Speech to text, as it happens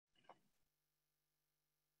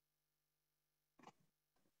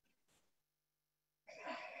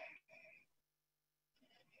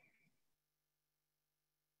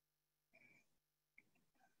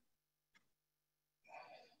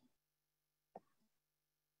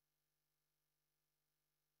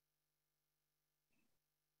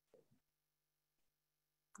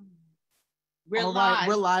All right,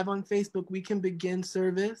 we're live on Facebook. We can begin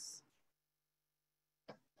service.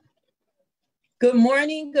 Good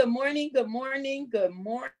morning, good morning, good morning, good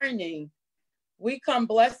morning. We come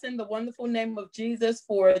blessing the wonderful name of Jesus,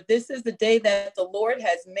 for this is the day that the Lord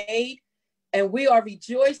has made, and we are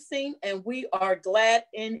rejoicing and we are glad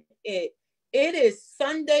in it. It is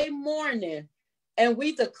Sunday morning, and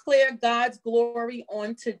we declare God's glory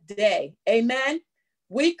on today. Amen.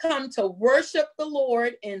 We come to worship the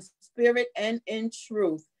Lord in spirit and in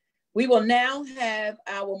truth. We will now have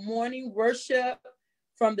our morning worship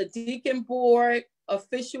from the Deacon Board,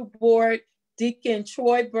 Official Board. Deacon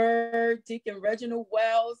Troy Bird, Deacon Reginald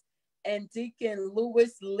Wells, and Deacon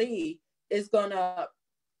Lewis Lee is going to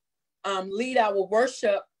lead our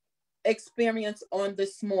worship experience on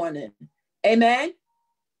this morning. Amen.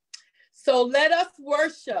 So let us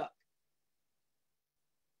worship.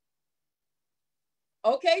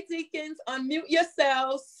 Okay, deacons, unmute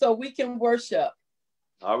yourselves so we can worship.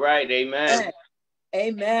 All right, amen.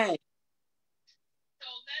 Amen.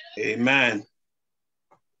 Amen.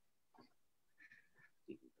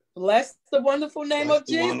 Bless the wonderful name of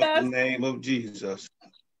Jesus. Wonderful name of Jesus.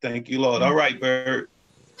 Thank you, Lord. All right, Bert.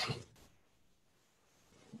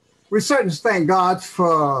 We certainly thank God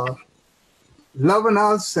for loving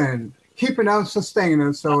us and keeping us, sustaining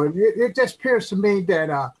us. So it just appears to me that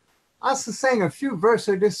I should sing a few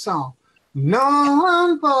verses of this song.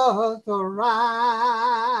 None but the righteous.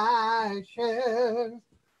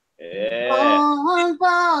 None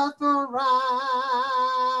but the righteous.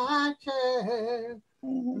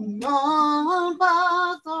 None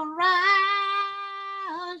but the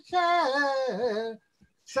righteous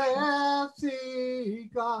shall see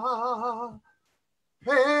God.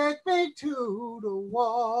 Take me to the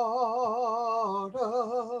water.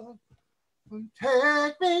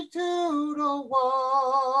 Take me to the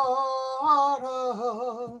water.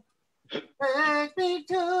 Take me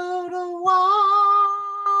to the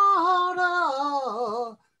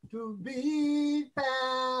water to be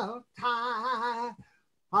baptized.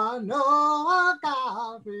 I know I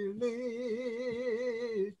got religion.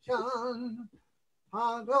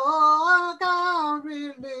 I know I got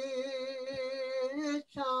religion.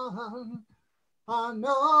 I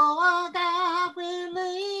know I got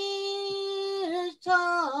religion,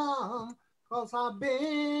 'cause I've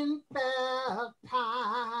been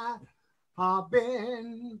baptized. I've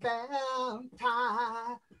been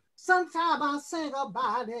baptized. Sometimes I sing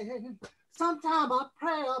about it. Sometimes I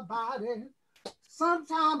pray about it.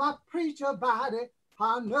 Sometimes I preach about it.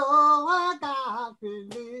 I know I got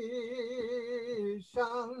religion.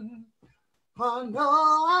 I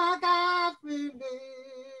know I got religion.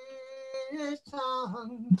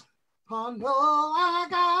 I know I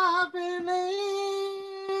got religion.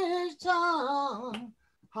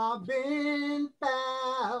 I've been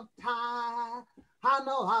baptized. I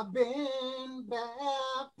know I've been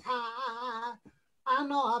baptized. I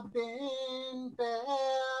know I've been baptized.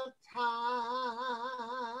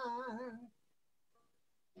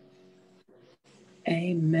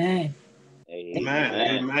 Amen. Amen.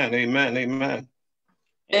 Amen. Amen. Amen.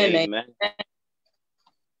 Amen.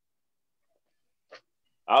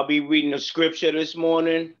 I'll be reading the scripture this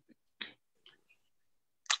morning.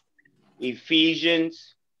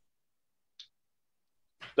 Ephesians,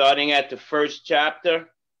 starting at the first chapter,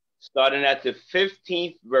 starting at the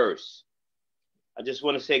 15th verse. I just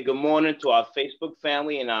want to say good morning to our Facebook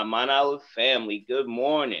family and our Mount Olive family. Good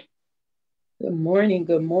morning. Good morning.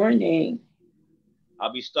 Good morning.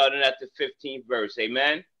 I'll be starting at the 15th verse.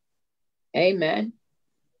 Amen. Amen.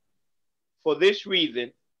 For this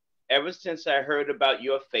reason, ever since I heard about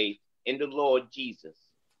your faith in the Lord Jesus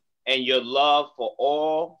and your love for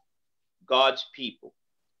all God's people,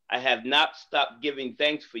 I have not stopped giving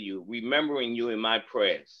thanks for you, remembering you in my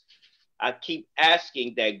prayers. I keep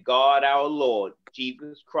asking that God, our Lord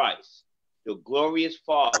Jesus Christ, the glorious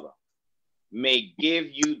Father, may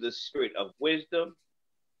give you the spirit of wisdom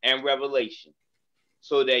and revelation,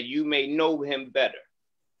 so that you may know him better.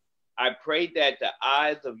 I pray that the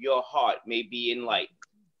eyes of your heart may be enlightened,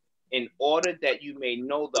 in order that you may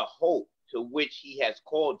know the hope to which he has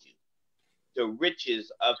called you, the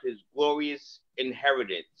riches of his glorious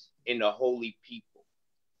inheritance in the holy people,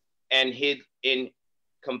 and his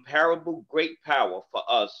incomparable great power for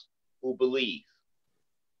us who believe.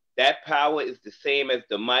 That power is the same as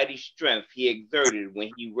the mighty strength he exerted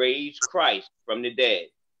when he raised Christ from the dead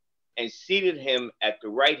and seated him at the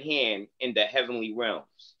right hand in the heavenly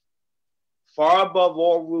realms, far above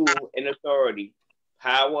all rule and authority,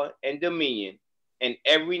 power and dominion, and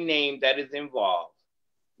every name that is involved,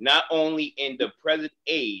 not only in the present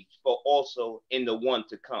age, but also in the one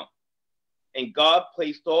to come. And God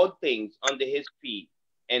placed all things under his feet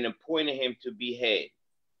and appointed him to be head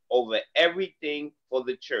over everything for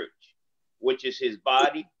the church, which is his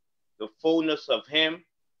body, the fullness of him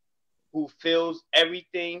who fills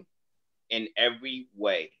everything in every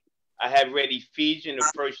way. I have read Ephesians, the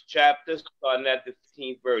first chapter, starting at the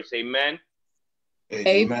 15th verse. Amen.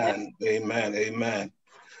 Amen. Amen. Amen.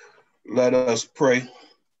 Let us pray.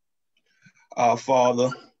 Our Father,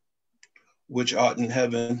 which art in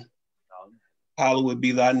heaven, hallowed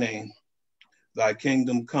be thy name. Thy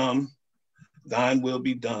kingdom come, thine will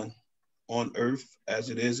be done on earth as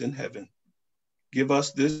it is in heaven. Give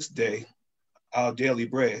us this day our daily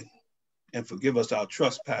bread, and forgive us our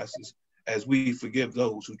trespasses as we forgive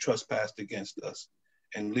those who trespass against us.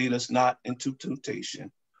 And lead us not into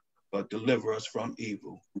temptation, but deliver us from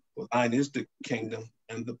evil. For thine is the kingdom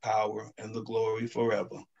and the power and the glory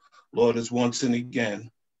forever. Lord, as once and again,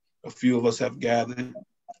 a few of us have gathered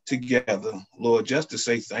together, Lord, just to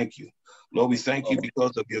say thank you. Lord, we thank you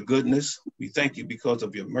because of your goodness. We thank you because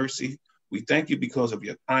of your mercy. We thank you because of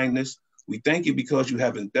your kindness. We thank you because you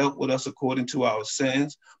haven't dealt with us according to our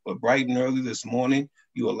sins, but bright and early this morning,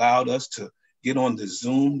 you allowed us to get on the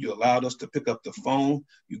Zoom. You allowed us to pick up the phone.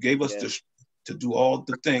 You gave us to do all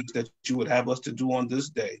the things that you would have us to do on this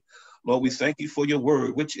day. Lord, we thank you for your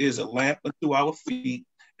word, which is a lamp unto our feet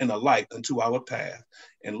and a light unto our path.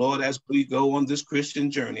 And Lord, as we go on this Christian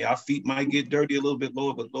journey, our feet might get dirty a little bit,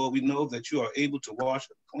 Lord, but Lord, we know that you are able to wash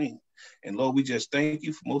us clean. And Lord, we just thank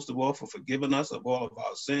you most of all for forgiving us of all of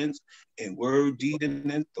our sins in word, deed,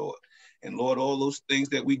 and in thought. And Lord, all those things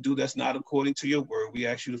that we do that's not according to your word, we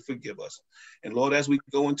ask you to forgive us. And Lord, as we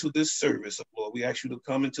go into this service, Lord, we ask you to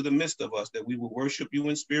come into the midst of us, that we will worship you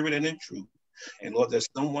in spirit and in truth. And Lord, that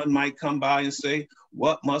someone might come by and say,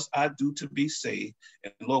 what must I do to be saved?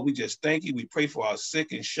 And Lord, we just thank you. We pray for our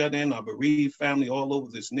sick and shut in, our bereaved family all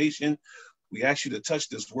over this nation. We ask you to touch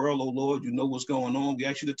this world, oh Lord. You know what's going on. We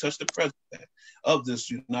ask you to touch the president of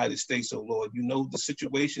this United States, oh Lord. You know the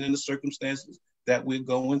situation and the circumstances that we're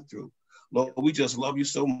going through. Lord, we just love you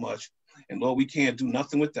so much. And Lord, we can't do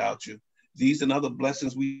nothing without you. These and other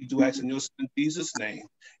blessings we do ask in your son Jesus' name.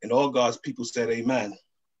 And all God's people said amen.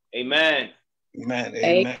 Amen. Amen.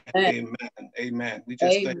 Amen. Amen. Amen. We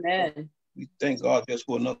just thank God just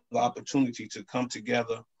for another opportunity to come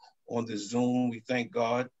together on this Zoom. We thank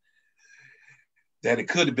God that it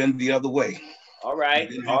could have been the other way. All right.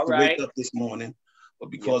 We didn't have to wake up this morning, but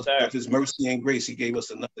because of his mercy and grace, he gave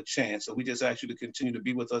us another chance. So we just ask you to continue to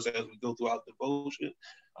be with us as we go throughout the devotion.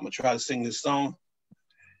 I'm going to try to sing this song.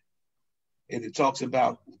 And it talks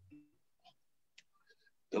about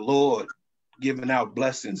the Lord giving out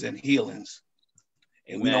blessings and healings.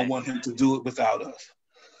 And we don't want him to do it without us.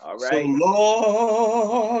 All right. So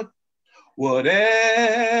Lord,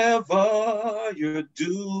 whatever you're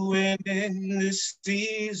doing in this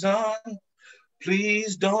season,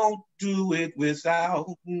 please don't do it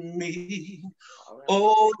without me. Right.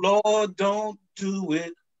 Oh Lord, don't do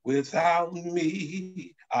it without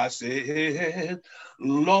me. I said,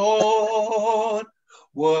 Lord,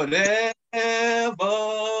 whatever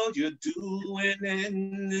you're doing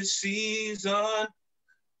in this season,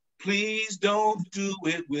 please don't do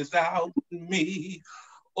it without me.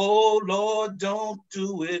 Oh Lord, don't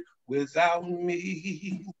do it without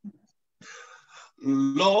me.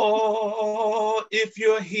 Lord, if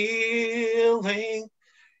you're healing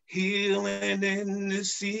in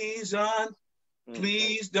this season,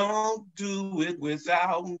 please don't do it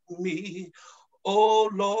without me. Oh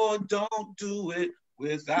Lord, don't do it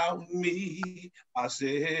without me. I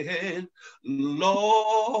said,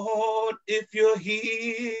 Lord, if you're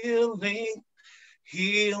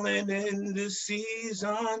healing in this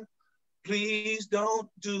season, please don't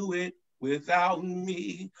do it without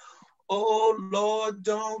me. Oh Lord,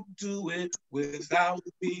 don't do it without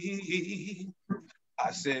me.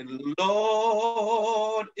 I said,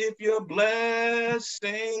 Lord, if you're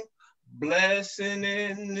blessing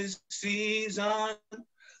in this season,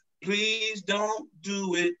 please don't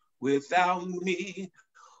do it without me.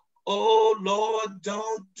 Oh Lord,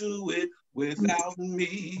 don't do it without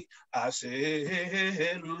me. I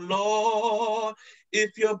said, Lord,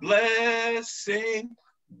 if you're blessing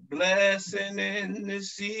in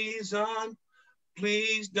this season,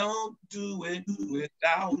 please don't do it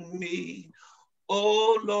without me.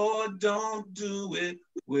 Oh Lord, don't do it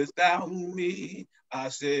without me. I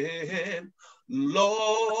said,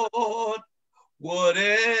 Lord,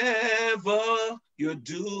 whatever you're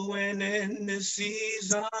doing in this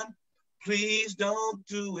season, please don't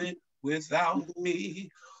do it without me.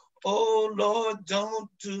 Oh Lord, don't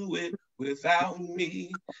do it without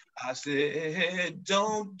me. I said,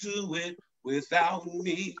 don't do it without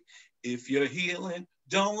me. If you're healing,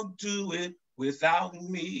 don't do it without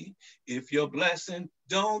me. If you're blessing,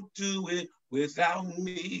 don't do it without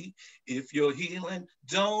me. If you're healing,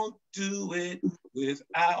 don't do it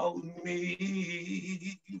without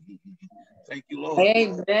me. Thank you, Lord.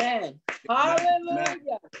 Amen. Hallelujah.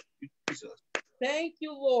 Amen. Jesus. Thank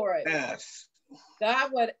you, Lord. Yes.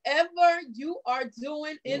 God, whatever you are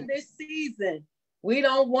doing in this season, we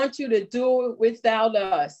don't want you to do it without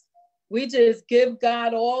us. We just give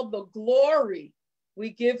God all the glory. We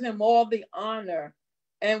give him all the honor,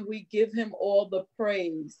 and we give him all the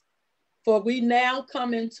praise. For we now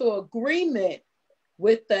come into agreement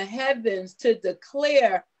with the heavens to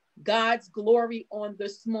declare God's glory on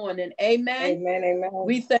this morning. Amen. Amen. Amen.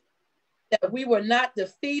 We thank that we were not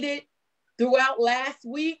defeated throughout last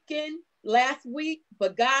week,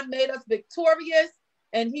 but God made us victorious,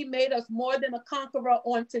 and he made us more than a conqueror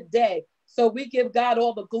on today. So we give God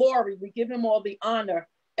all the glory, we give him all the honor,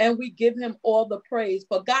 and we give him all the praise.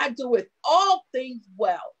 For God doeth all things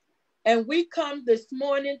well. And we come this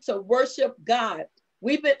morning to worship God.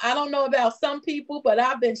 I don't know about some people, but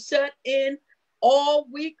I've been shut in all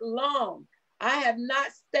week long. I have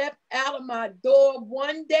not stepped out of my door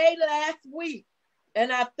one day last week.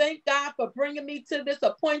 And I thank God for bringing me to this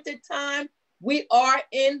appointed time. We are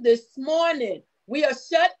in this morning. We are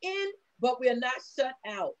shut in, but we are not shut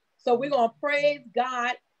out. So we're going to praise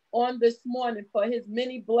God on this morning for his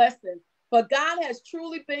many blessings. For God has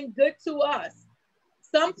truly been good to us.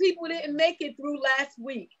 Some people didn't make it through last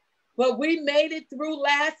week, but we made it through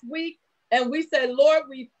last week. And we said, Lord,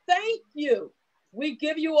 we thank you. We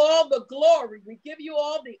give you all the glory. We give you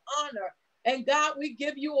all the honor. And God, we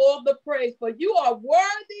give you all the praise, for you are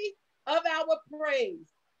worthy of our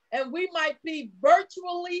praise. And we might be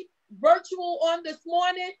virtual on this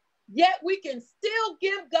morning, yet we can still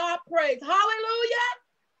give God praise. Hallelujah.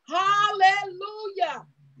 Hallelujah.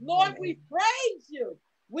 Lord, we praise you.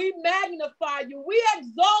 We magnify you. We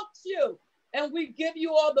exalt you. And we give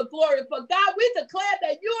you all the glory. For God, we declare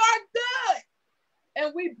that you are good.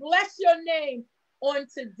 And we bless your name on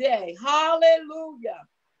today. Hallelujah.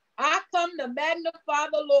 I come to magnify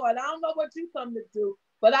the Lord. I don't know what you come to do,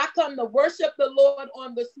 but I come to worship the Lord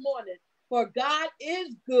on this morning. For God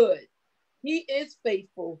is good. He is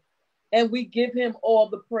faithful. And we give him all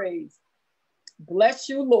the praise. Bless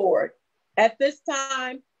you, Lord. At this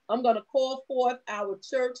time, I'm going to call forth our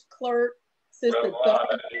church clerk, Sister Dawn,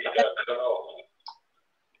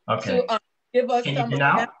 to give us some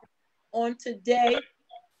announcements on today,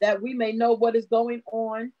 that we may know what is going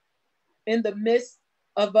on in the midst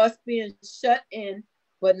of us being shut in,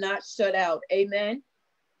 but not shut out. Amen.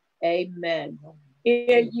 Amen.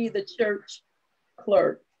 Hear ye the church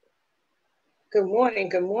clerk. Good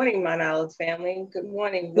morning, Mount Olive family. Good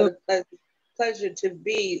morning. What a pleasure to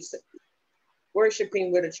be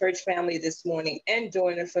worshiping with a church family this morning and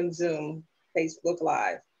doing it from Zoom, Facebook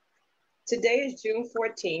Live. Today is June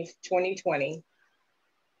 14th, 2020,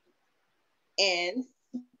 and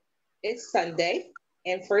it's Sunday.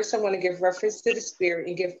 And first, I want to give reference to the Spirit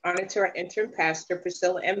and give honor to our interim pastor,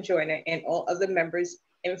 Priscilla M. Joyner, and all other members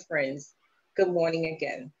and friends. Good morning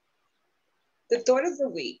again. The thought of the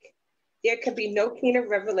week: there could be no keener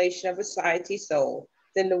revelation of a society soul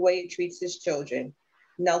than the way it treats its children.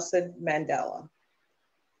 Nelson Mandela.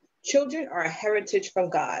 Children are a heritage from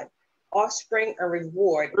God, offspring a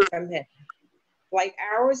reward from him. Like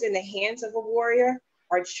arrows in the hands of a warrior,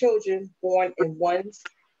 are children born in one's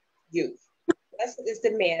youth. Blessed is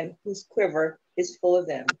the man whose quiver is full of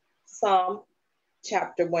them. Psalm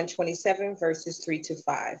chapter 127, verses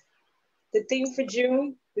 3-5. The theme for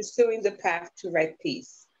June: pursuing the path to right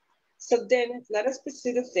peace. So then, let us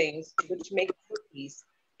pursue the things which make for peace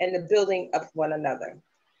and the building of one another.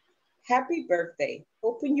 Happy birthday.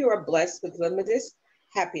 Hoping you are blessed with limitless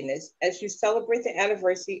happiness as you celebrate the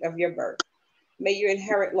anniversary of your birth. May you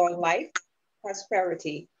inherit long life,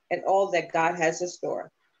 prosperity, and all that God has in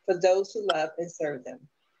store for those who love and serve them.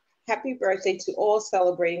 Happy birthday to all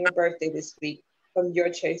celebrating a birthday this week from your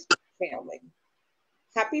church family.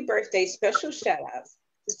 Happy birthday, special shout outs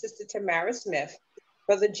to Sister Tamara Smith,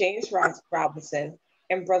 Brother James Robinson,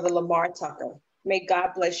 and Brother Lamar Tucker. May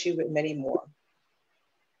God bless you with many more.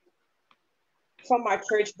 From our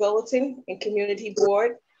church bulletin and community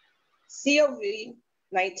board,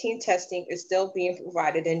 COVID-19 testing is still being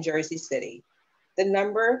provided in Jersey City. The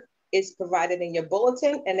number is provided in your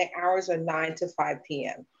bulletin, and the hours are 9 to 5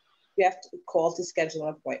 p.m. You have to call to schedule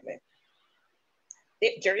an appointment.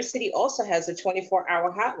 Jersey City also has a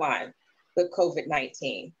 24-hour hotline with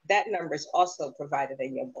COVID-19. That number is also provided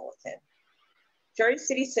in your bulletin. Jersey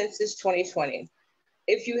City Census 2020.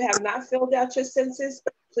 If you have not filled out your census,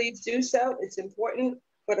 please do so. It's important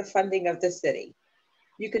for the funding of the city.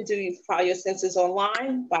 You can file your census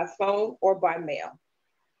online, by phone, or by mail.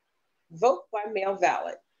 Vote by mail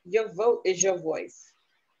ballot. Your vote is your voice.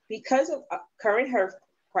 Because of current health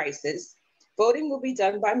crisis, voting will be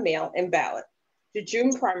done by mail and ballot. The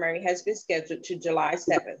June primary has been scheduled to July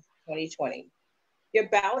 7th, 2020. Your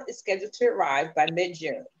ballot is scheduled to arrive by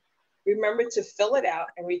mid-June. Remember to fill it out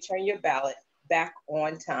and return your ballot back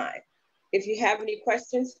on time. If you have any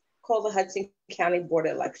questions, call the Hudson County Board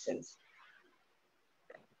of Elections.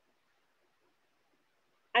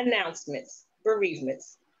 Announcements,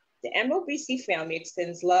 bereavements. The MOBC family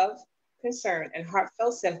extends love, concern, and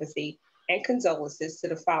heartfelt sympathy and condolences to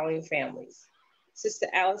the following families. Sister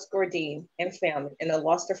Alice Gordine and family in the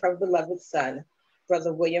loss of her beloved son,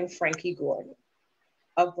 Brother William Frankie Gordon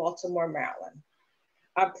of Baltimore, Maryland.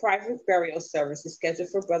 Our private burial service is scheduled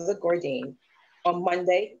for Brother Gordine on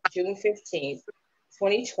Monday, June 15th,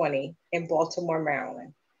 2020 in Baltimore,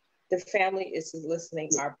 Maryland. The family is listening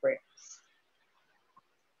our prayers.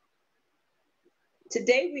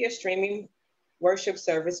 Today we are streaming worship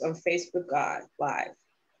service on Facebook Live.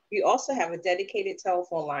 We also have a dedicated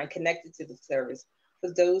telephone line connected to the service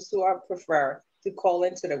for those who prefer to call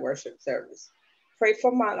into the worship service. Pray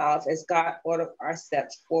for Mount Olive as God order our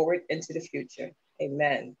steps forward into the future.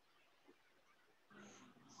 Amen.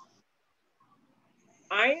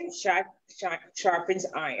 Iron sharpens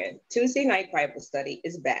iron. Tuesday night Bible study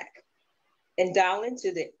is back. And dial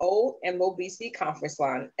into the old MOBC conference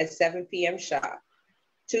line at 7 p.m. sharp.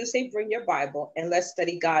 Tuesday, bring your Bible and let's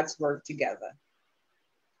study God's word together.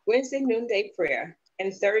 Wednesday noonday prayer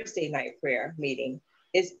and Thursday night prayer meeting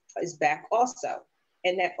is back also.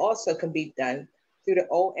 And that also can be done through the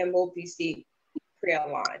old MOBC prayer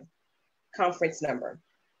line conference number.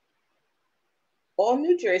 All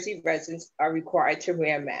New Jersey residents are required to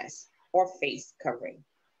wear a mask or face covering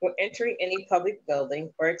when entering any public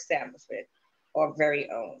building or establishment or very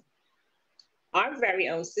own. Our very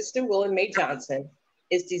own Sister Willa Mae Johnson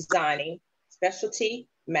is designing specialty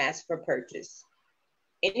masks for purchase.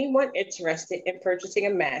 Anyone interested in purchasing a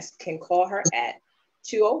mask can call her at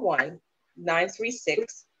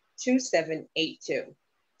 201-936-2782.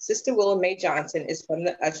 Sister Willa Mae Johnson is from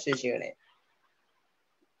the Ushers Unit.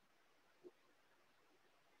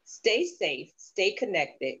 Stay safe, stay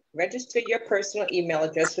connected. Register your personal email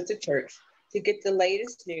address with the church to get the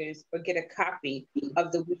latest news or get a copy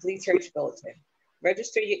of the weekly church bulletin.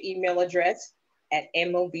 Register your email address at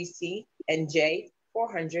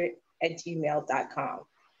mobcnj400@gmail.com.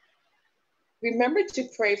 Remember to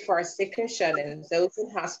pray for our sick and shut-ins, those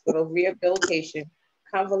in hospital, rehabilitation,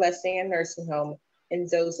 convalescing and nursing home, and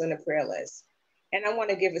those on the prayer list. And I want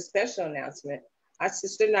to give a special announcement. Our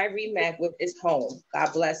sister Nyree Magwood is home.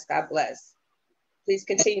 God bless, God bless. Please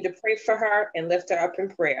continue to pray for her and lift her up in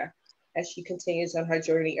prayer as she continues on her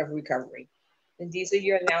journey of recovery. And these are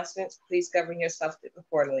your announcements. Please govern yourself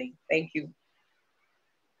accordingly. Thank you.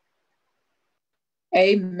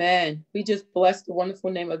 Amen. We just bless the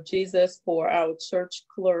wonderful name of Jesus for our church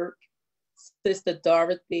clerk, Sister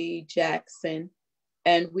Dorothy Jackson.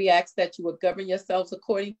 And we ask that you would govern yourselves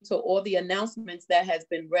according to all the announcements that has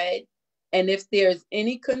been read. And if there's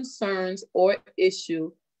any concerns or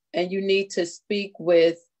issue and you need to speak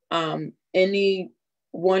with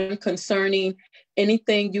anyone concerning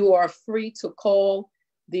anything, you are free to call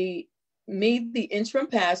me, the interim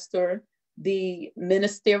pastor, the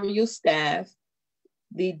ministerial staff,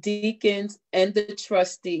 the deacons, and the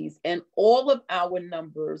trustees. And all of our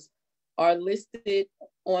numbers are listed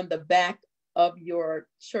on the back of your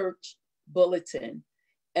church bulletin.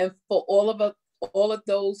 And for all of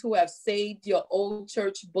those who have saved your old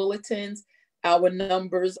church bulletins, our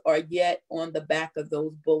numbers are yet on the back of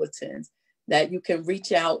those bulletins that you can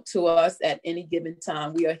reach out to us at any given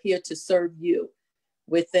time. We are here to serve you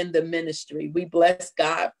within the ministry. We bless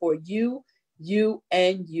God for you,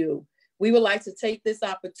 and you. We would like to take this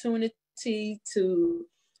opportunity to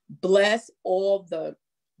bless all the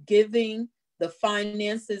giving, the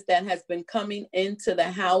finances that has been coming into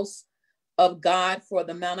the house of God for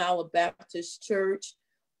the Mount Olive Baptist Church,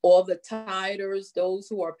 all the tithers, those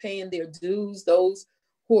who are paying their dues, those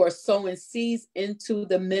who are sowing seeds into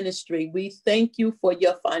the ministry. We thank you for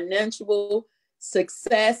your financial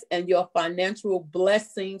success and your financial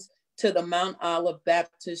blessings to the Mount Olive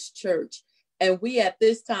Baptist Church. And we at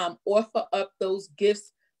this time offer up those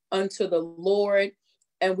gifts unto the Lord.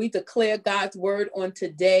 And we declare God's word on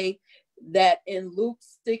today that in Luke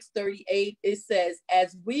 6:38, it says,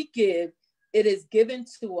 as we give, it is given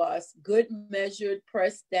to us, good measured,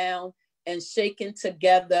 pressed down and shaken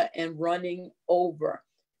together and running over.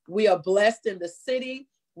 We are blessed in the city.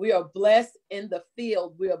 We are blessed in the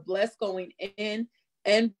field. We are blessed going in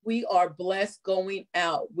and we are blessed going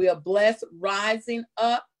out. We are blessed rising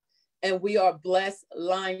up, and we are blessed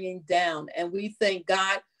lying down. And we thank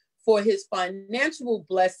God for his financial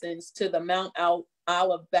blessings to the Mount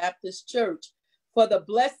Olive Baptist Church. For the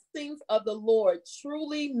blessings of the Lord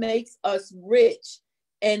truly makes us rich,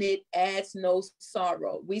 and it adds no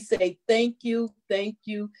sorrow. We say thank you, thank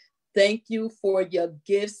you, thank you for your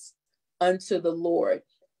gifts unto the Lord,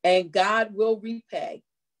 and God will repay.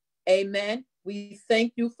 Amen. We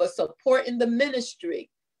thank you for supporting the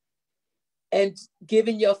ministry and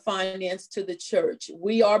giving your finance to the church.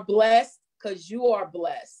 We are blessed because you are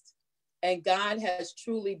blessed, and God has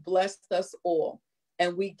truly blessed us all,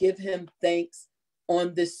 and we give him thanks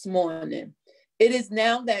on this morning. It is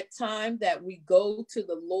now that time that we go to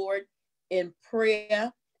the Lord in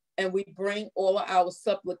prayer, and we bring all of our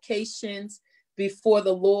supplications before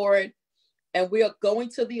the Lord, and we are going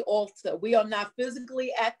to the altar. We are not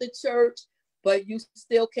physically at the church, but you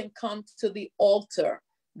still can come to the altar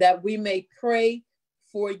that we may pray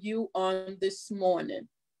for you on this morning.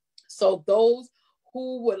 So those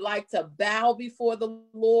who would like to bow before the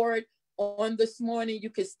Lord on this morning, you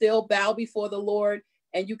can still bow before the Lord,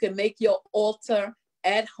 and you can make your altar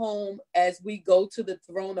at home as we go to the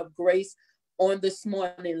throne of grace on this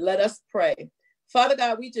morning. Let us pray. Father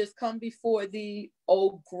God, we just come before thee,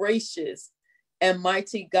 oh gracious and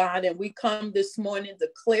mighty God, and we come this morning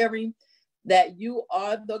declaring that you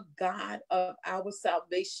are the God of our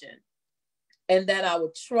salvation, and that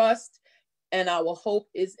our trust and our hope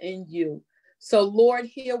is in you. So Lord,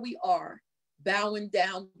 here we are, bowing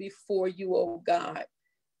down before you, oh God,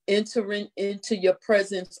 entering into your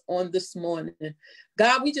presence on this morning.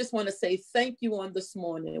 God, we just want to say thank you on this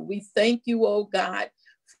morning. We thank you, oh God,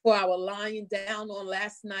 for our lying down on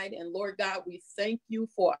last night. And Lord God, we thank you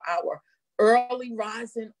for our early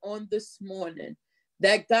rising on this morning.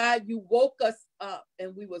 That God, you woke us up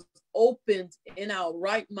and we was opened in our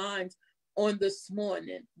right minds on this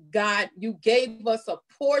morning. God, you gave us a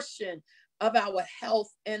portion of our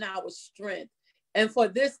health and our strength. And for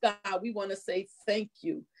this, God, we want to say thank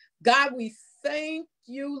you. God, we thank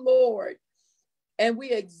you, Lord, and we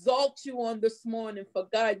exalt you on this morning. For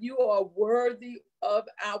God, you are worthy of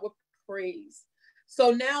our praise. So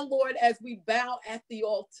now, Lord, as we bow at the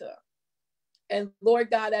altar, and Lord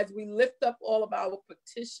God, as we lift up all of our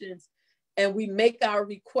petitions and we make our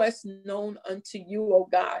requests known unto you, oh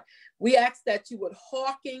God, we ask that you would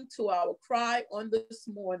hearken to our cry on this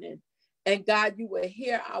morning. And God, you will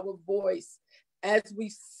hear our voice as we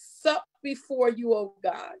sup before you, oh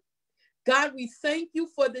God. God, we thank you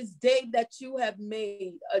for this day that you have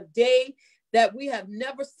made, a day that we have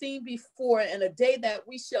never seen before, and a day that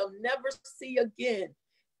we shall never see again.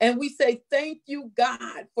 And we say, thank you,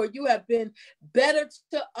 God, for you have been better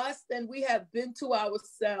to us than we have been to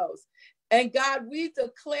ourselves. And God, we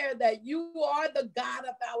declare that you are the God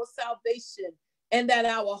of our salvation and that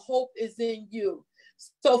our hope is in you.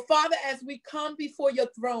 So, Father, as we come before your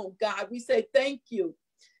throne, God, we say, thank you.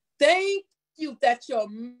 Thank you that your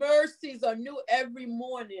mercies are new every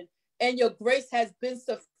morning and your grace has been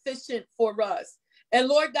sufficient for us. And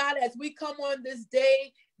Lord God, as we come on this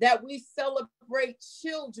day that we celebrate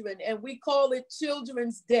children, and we call it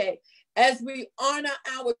Children's Day, as we honor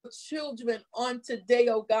our children on today,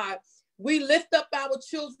 oh God, we lift up our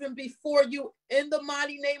children before you in the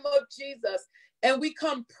mighty name of Jesus, and we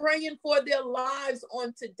come praying for their lives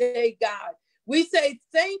on today, God. We say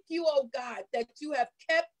thank you, oh God, that you have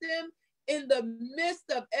kept them in the midst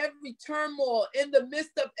of every turmoil, in the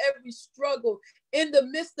midst of every struggle, in the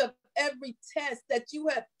midst of every test, that you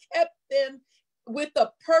have kept them with a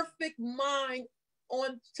perfect mind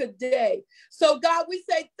on today. So God, we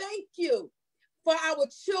say thank you for our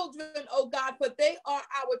children, oh God, for they are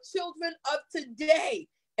our children of today,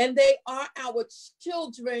 and they are our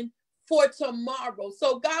children for tomorrow.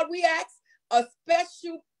 So God, we ask a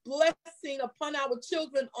special blessing upon our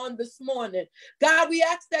children on this morning. God, we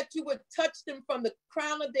ask that you would touch them from the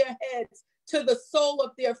crown of their heads to the sole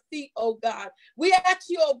of their feet, oh God. We ask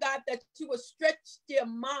you, oh God, that you would stretch their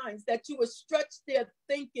minds, that you would stretch their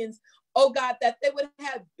thinkings, oh God, that they would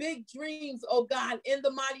have big dreams, oh God, in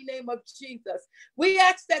the mighty name of Jesus. We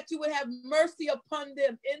ask that you would have mercy upon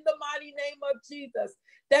them in the mighty name of Jesus,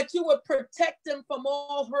 that you would protect them from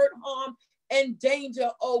all hurt, harm, and danger,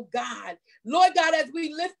 oh God. Lord God, as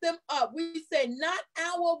we lift them up, we say, not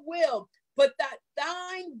our will, but that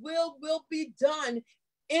thine will be done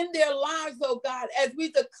in their lives, oh God, as we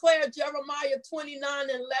declare Jeremiah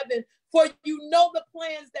 29:11, for you know the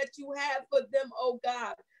plans that you have for them, oh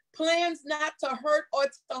God. Plans not to hurt or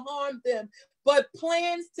to harm them, but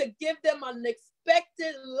plans to give them an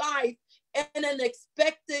expected life and an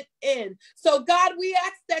expected end. So God, we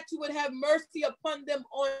ask that you would have mercy upon them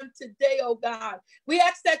on today, oh God. We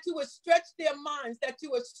ask that you would stretch their minds, that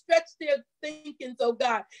you would stretch their thinkings, oh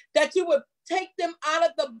God, that you would take them out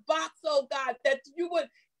of the box, oh God, that you would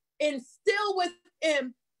instill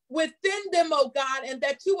within them, oh God, and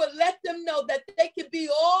that you would let them know that they can be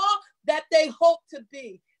all that they hope to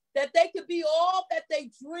be, that they can be all that they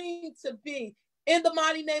dream to be. In the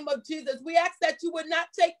mighty name of Jesus, we ask that you would not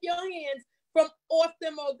take your hands from off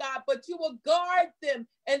them, oh God, but you will guard them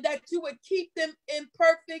and that you would keep them in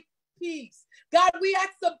perfect peace. God, we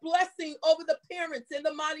ask a blessing over the parents in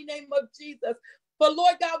the mighty name of Jesus. But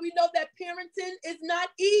Lord God, we know that parenting is not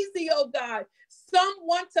easy, oh God. Some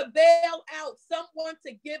want to bail out, some want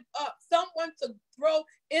to give up, some want to throw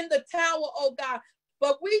in the towel, oh God.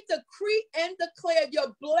 But we decree and declare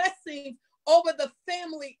your blessings over the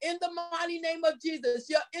family in the mighty name of Jesus,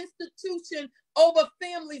 your institution over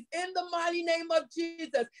families in the mighty name of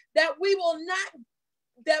Jesus, that we will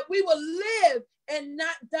live and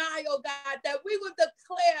not die, oh God, that we will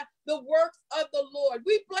declare the works of the Lord.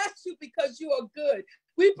 We bless you because you are good.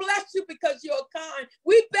 We bless you because you're kind.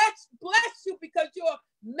 We bless you because you're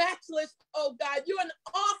matchless, oh God. You're an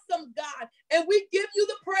awesome God. And we give you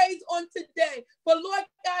the praise on today. For Lord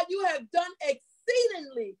God, you have done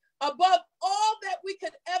exceedingly above all that we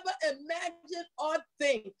could ever imagine or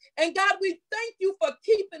think. And God, we thank you for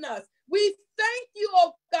keeping us. We thank you,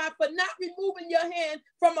 oh God, for not removing your hand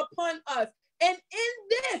from upon us. And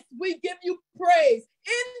in this, we give you praise.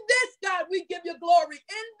 In this, God, we give you glory.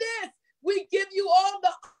 In this, we give you all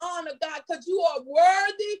the honor, God, because you are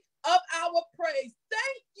worthy of our praise.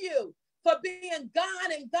 Thank you for being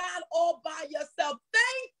God and God all by yourself.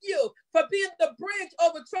 Thank you for being the bridge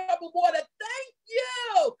over troubled water. Thank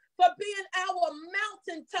you for being our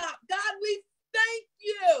mountaintop. God, we thank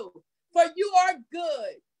you for you are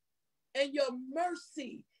good and your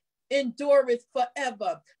mercy endureth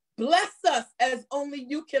forever. Bless us as only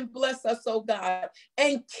you can bless us, oh God,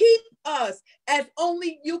 and keep us as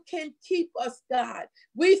only you can keep us, God.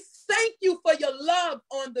 We thank you for your love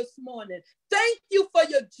on this morning. Thank you for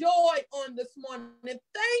your joy on this morning.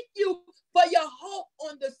 Thank you for your hope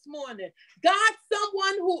on this morning. God,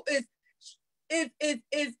 someone who is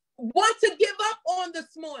want to give up on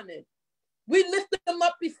this morning, we lift them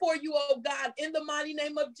up before you, oh God, in the mighty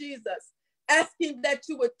name of Jesus, asking that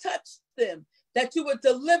you would touch them, that you would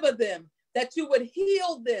deliver them, that you would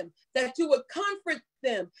heal them, that you would comfort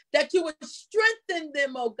them, that you would strengthen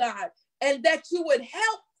them, oh God, and that you would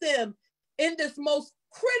help them in this most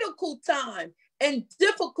critical time and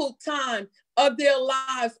difficult time of their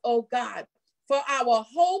lives, oh God. For our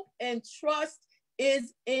hope and trust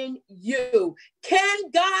is in you.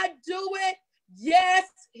 Can God do it? Yes,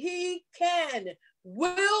 he can.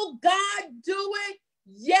 Will God do it?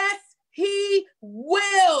 Yes, he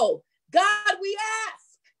will. God, we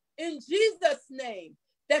ask in Jesus' name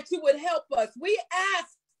that you would help us. We ask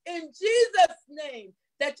in Jesus' name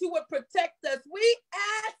that you would protect us. We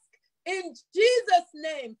ask in Jesus'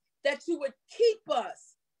 name that you would keep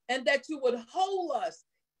us and that you would hold us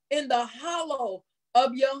in the hollow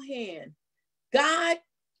of your hand. God,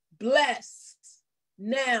 bless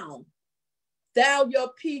now thou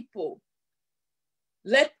your people.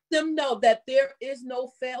 Let them know that there is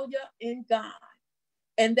no failure in God,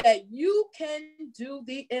 and that you can do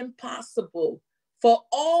the impossible, for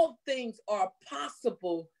all things are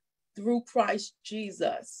possible through Christ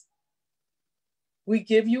Jesus. We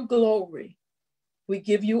give you glory, we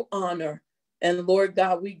give you honor, and Lord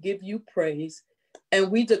God, we give you praise. And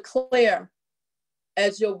we declare,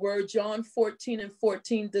 as your word, John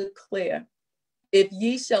 14:14 declare, if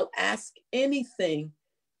ye shall ask anything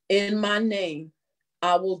in my name,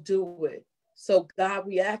 I will do it. So God,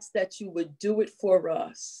 we ask that you would do it for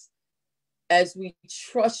us as we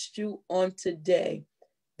trust you on today,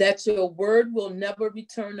 that your word will never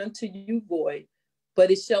return unto you void,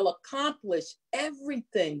 but it shall accomplish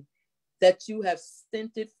everything that you have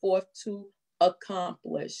sent it forth to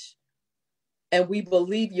accomplish. And we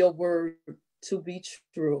believe your word to be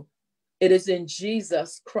true. It is in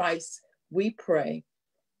Jesus Christ we pray,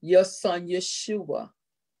 your son Yeshua.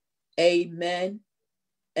 Amen.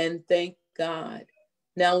 And thank God.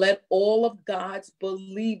 Now let all of God's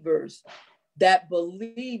believers that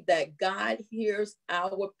believe that God hears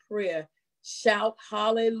our prayer shout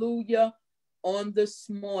hallelujah on this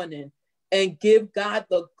morning and give God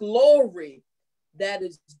the glory that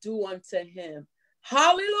is due unto him.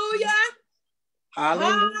 Hallelujah.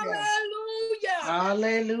 Hallelujah. Hallelujah.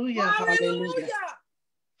 Hallelujah. Hallelujah. Hallelujah.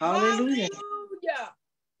 Hallelujah.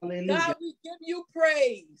 Hallelujah. God, we give you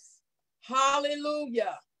praise.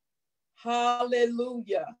 Hallelujah.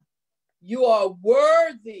 Hallelujah. You are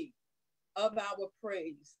worthy of our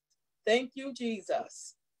praise. Thank you,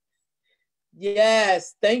 Jesus.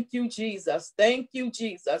 Yes, thank you, Jesus. Thank you,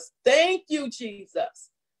 Jesus. Thank you, Jesus.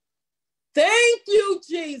 Thank you,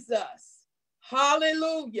 Jesus.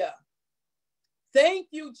 Hallelujah. Thank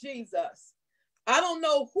you, Jesus. I don't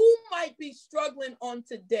know who might be struggling on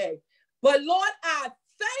today, but Lord, I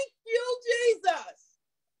thank you, Jesus,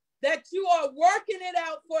 that you are working it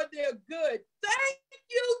out for their good. Thank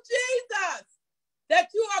you, Jesus, that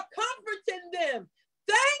you are comforting them.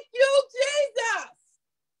 Thank you, Jesus,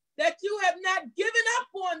 that you have not given up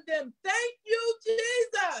on them. Thank you,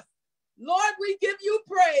 Jesus. Lord, we give you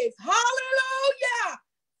praise. Hallelujah.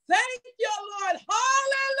 Thank you, Lord.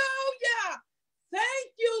 Hallelujah.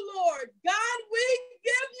 Thank you, Lord. God, we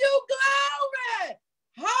give you glory.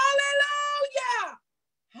 Hallelujah.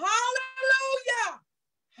 Hallelujah.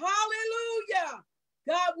 Hallelujah.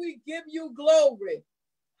 God, we give you glory.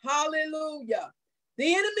 Hallelujah.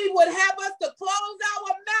 The enemy would have us to close our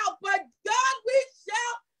mouth, but God, we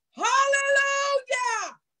shout,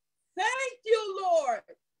 hallelujah. Thank you,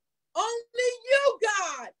 Lord. Only you,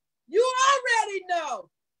 God. You already know.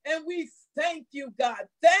 And we thank you, God.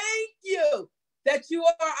 Thank you that you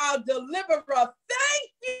are our deliverer.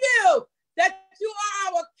 Thank you that you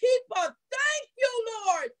are our keeper. Thank you,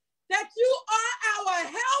 Lord, that you are our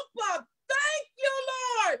helper. Thank you,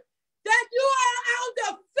 Lord, that you are our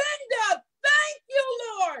defender. Thank you,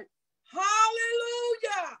 Lord.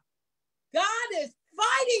 Hallelujah. God is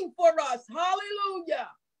fighting for us. Hallelujah.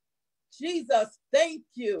 Jesus, thank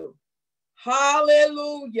you.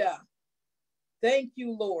 Hallelujah. Thank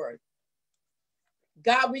you, Lord.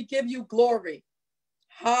 God, we give you glory.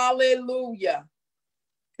 Hallelujah.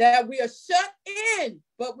 That we are shut in,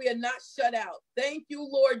 but we are not shut out. Thank you,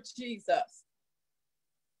 Lord Jesus.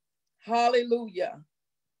 Hallelujah.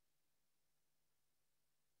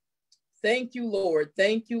 Thank you, Lord.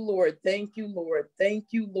 Thank you, Lord. Thank you, Lord. Thank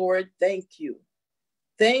you, Lord. Thank you.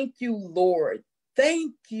 Thank you, Lord.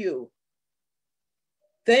 Thank you.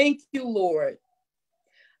 Thank you, Lord.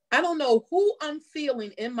 I don't know who I'm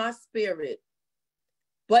feeling in my spirit,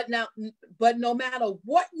 but no matter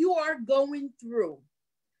what you are going through,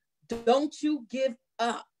 don't you give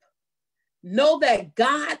up. Know that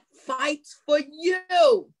God fights for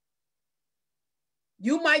you.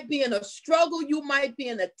 You might be in a struggle. You might be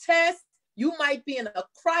in a test. You might be in a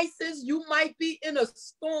crisis. You might be in a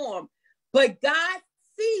storm, but God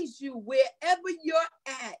sees you wherever you're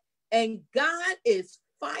at, and God is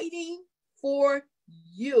fighting for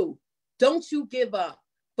you. Don't you give up,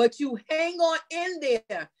 but you hang on in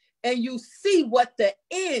there and you see what the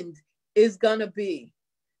end is going to be.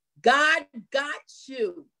 God got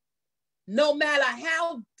you. No matter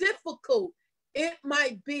how difficult it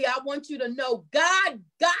might be, I want you to know God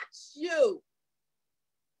got you,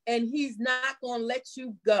 and he's not going to let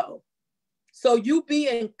you go. So you be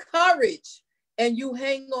encouraged and you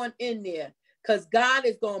hang on in there, because God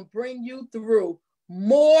is going to bring you through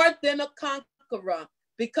more than a conqueror,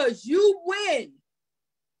 because you win.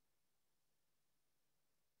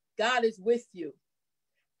 God is with you.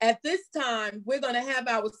 At this time, we're going to have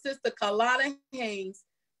our sister Carlotta Haynes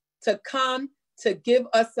to come to give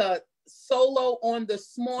us a solo on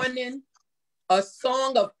this morning, a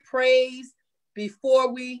song of praise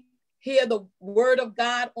before we hear the word of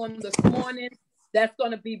God on this morning. That's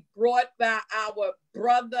going to be brought by our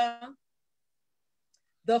brother,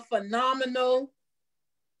 the phenomenal,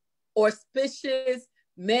 auspicious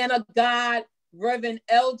man of God, Reverend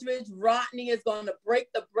Eldridge Rodney, is going to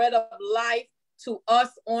break the bread of life to us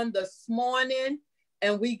on this morning.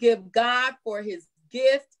 And we give God for his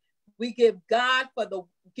gift. We give God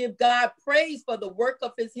praise for the work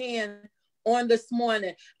of his hand on this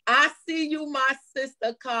morning. I see you, my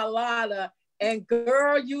sister Carlotta, and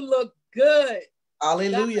girl, you look good.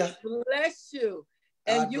 Hallelujah. God bless you.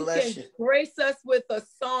 And God you bless can you. grace us with a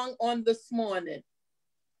song on this morning.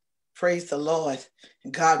 Praise the Lord.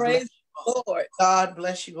 God bless Praise you the all. Lord. God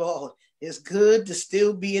bless you all. It's good to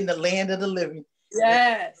still be in the land of the living.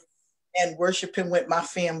 Yes. And worshiping with my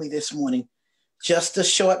family this morning. Just a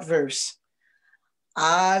short verse.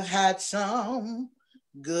 I've had some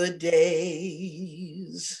good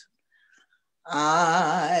days.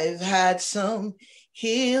 I've had some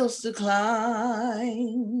hills to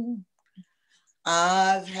climb.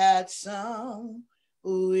 I've had some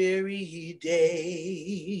weary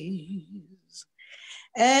days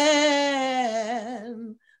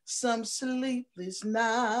and some sleepless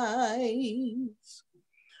nights.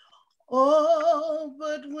 Oh,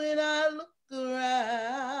 but when I look around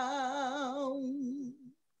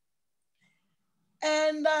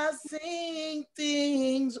and I think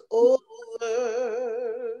things over,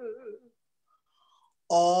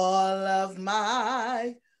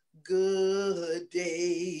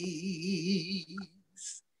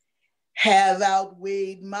 have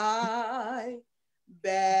outweighed my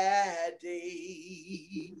bad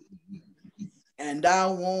days. And I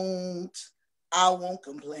won't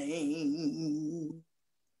complain.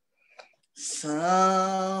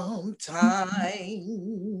 Sometimes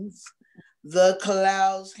the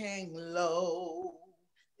clouds hang low.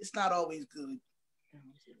 It's not always good.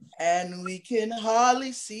 And we can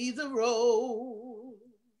hardly see the road.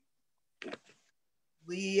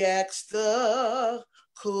 We ask the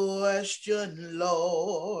question,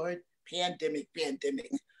 Lord, pandemic,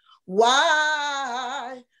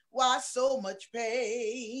 why so much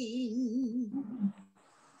pain?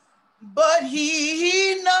 But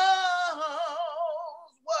he knows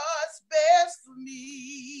what's best for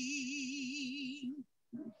me.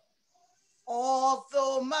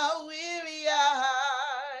 Although my weary eyes,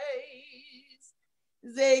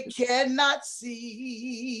 they cannot see,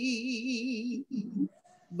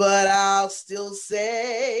 but I'll still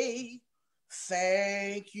say,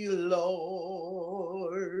 thank you,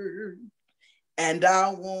 Lord. And I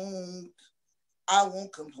won't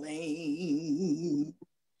complain.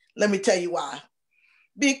 Let me tell you why.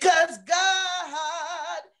 Because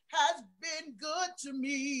God has been good to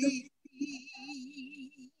me.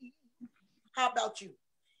 How about you?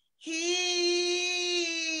 He's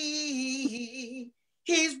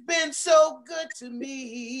been so good to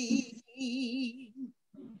me.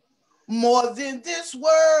 More than this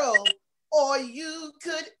world or you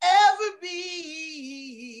could ever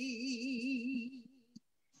be.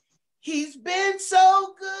 He's been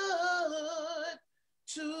so good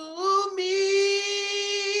to me.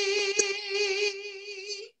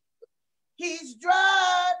 He's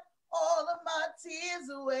dried all of my tears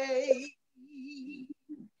away.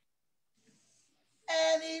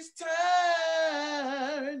 And he's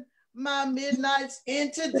turned my midnights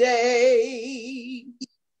into day.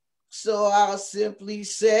 So I'll simply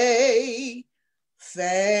say,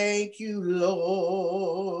 thank you,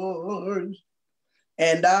 Lord.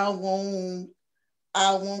 And I won't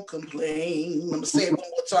complain. I'm gonna say it one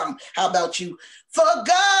more time. How about you? For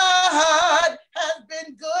God has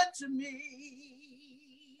been good to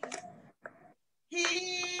me.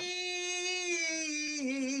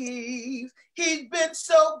 He's been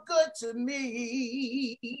so good to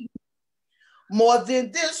me. More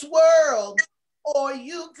than this world or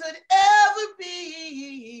you could ever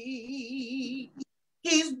be.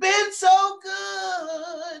 He's been so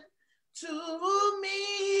good to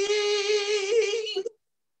me.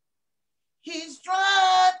 He's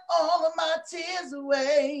dried all of my tears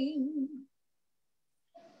away.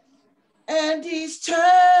 And he's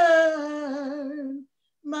turned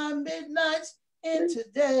my midnights into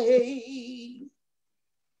day.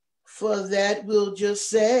 For that we'll just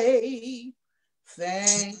say,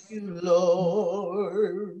 thank you,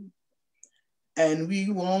 Lord. And we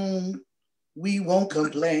won't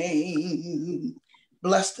complain.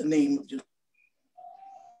 Bless the name of Jesus.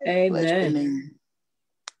 Amen. Bless the name.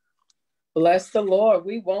 Bless the Lord.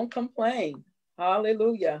 We won't complain.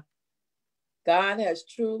 Hallelujah. God has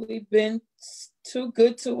truly been too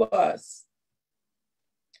good to us.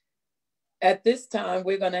 At this time,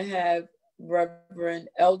 we're going to have Reverend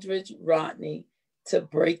Eldridge Rodney to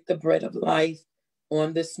break the bread of life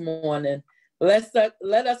on this morning. Let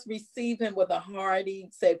us receive him with a hearty,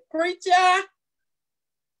 say, preacher,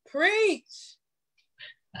 preach.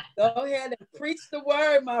 Go ahead and preach the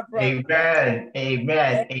word, my brother. Amen,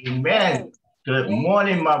 amen, amen. Good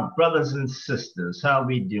morning, my brothers and sisters. How are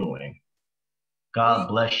we doing? God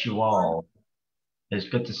bless you all. It's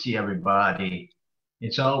good to see everybody.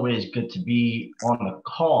 It's always good to be on a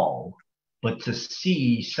call, but to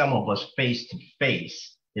see some of us face to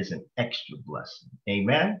face is an extra blessing.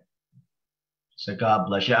 Amen. So God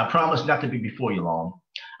bless you. I promise not to be before you long.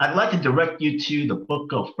 I'd like to direct you to the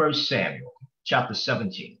book of 1 Samuel, chapter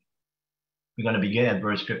 17. We're going to begin at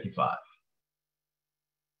verse 55.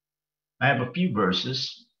 I have a few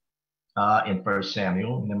verses in 1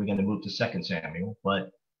 Samuel, and then we're going to move to 2 Samuel, but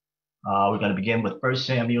we're going to begin with 1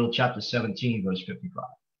 Samuel chapter 17, verse 55.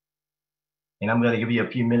 And I'm going to give you a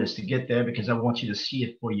few minutes to get there because I want you to see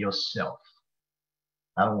it for yourself.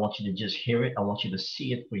 I don't want you to just hear it. I want you to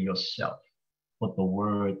see it for yourself, what the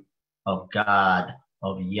word of God,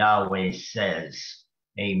 of Yahweh says.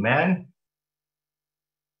 Amen.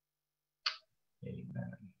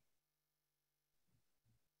 Amen.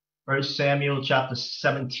 1 Samuel chapter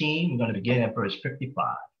 17, we're going to begin at verse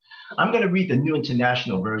 55. I'm going to read the New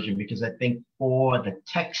International Version because I think for the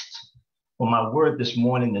text, for my word this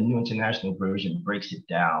morning, the New International Version breaks it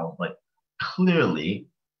down, but clearly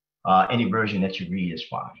any version that you read is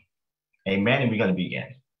fine. Amen. And we're going to begin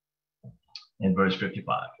in verse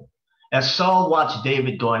 55. As Saul watched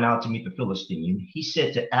David going out to meet the Philistine, he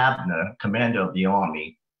said to Abner, commander of the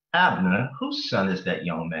army, Abner, whose son is that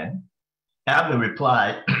young man? Abner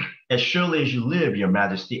replied, as surely as you live, your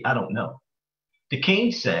majesty, I don't know. The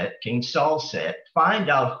king Saul said, find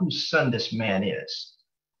out whose son this man is.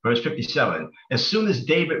 Verse 57, as soon as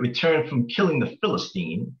David returned from killing the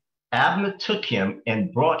Philistine, Abner took him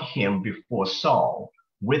and brought him before Saul,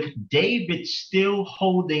 with David still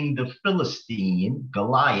holding the Philistine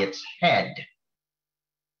Goliath's head.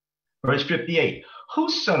 Verse 58,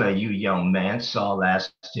 whose son are you, young man? Saul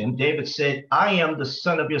asked him. David said, I am the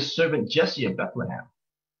son of your servant Jesse of Bethlehem.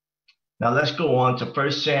 Now let's go on to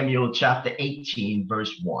 1 Samuel chapter 18,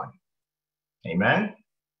 verse 1. Amen.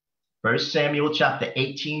 1 Samuel chapter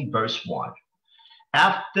 18, verse 1.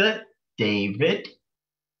 After David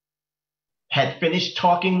had finished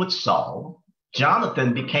talking with Saul,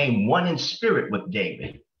 Jonathan became one in spirit with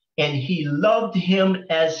David, and he loved him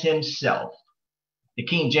as himself. The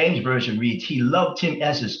King James Version reads, he loved him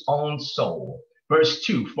as his own soul. Verse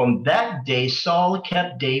 2, from that day Saul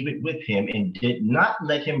kept David with him and did not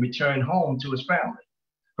let him return home to his family.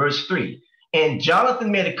 Verse 3, and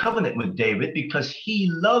Jonathan made a covenant with David because he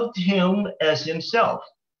loved him as himself.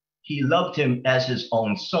 He loved him as his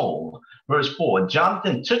own soul. Verse 4,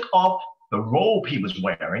 Jonathan took off the robe he was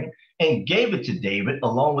wearing and gave it to David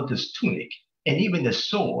along with his tunic and even his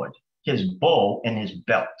sword, his bow, and his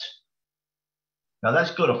belt. Now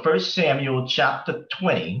let's go to 1 Samuel chapter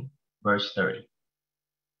 20, verse 30.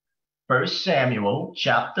 1 Samuel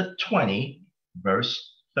chapter 20,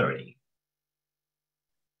 verse 30.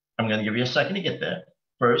 I'm going to give you a second to get there.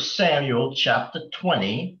 1 Samuel chapter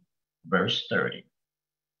 20, verse 30.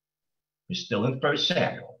 We're still in 1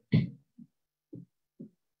 Samuel.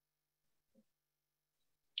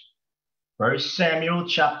 1 Samuel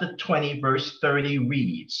chapter 20, verse 30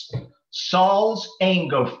 reads, Saul's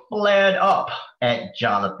anger flared up at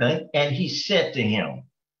Jonathan, and he said to him,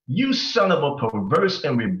 you son of a perverse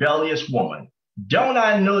and rebellious woman, don't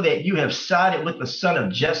I know that you have sided with the son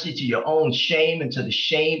of Jesse to your own shame and to the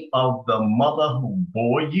shame of the mother who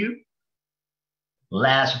bore you?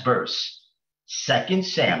 Last verse, 2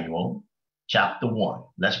 Samuel chapter 1.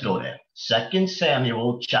 Let's go there. 2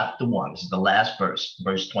 Samuel chapter 1. This is the last verse,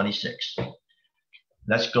 verse 26.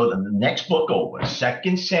 Let's go to the next book over.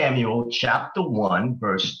 2 Samuel chapter 1,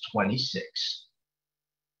 verse 26.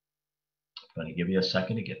 I'm going to give you a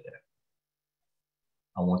second to get there.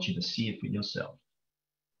 I want you to see it for yourself.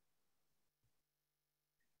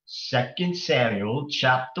 2 Samuel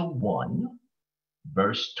chapter 1,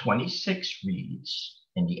 verse 26 reads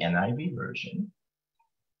in the NIV version.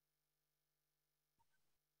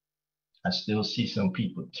 I still see some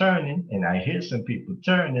people turning, and I hear some people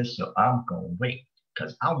turning, so I'm going to wait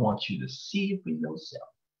because I want you to see it for yourself.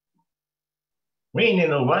 We ain't in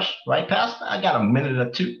no rush, right, Pastor? I got a minute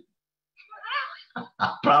or two.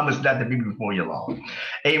 I promise not to be before you long.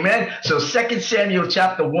 Amen. So 2 Samuel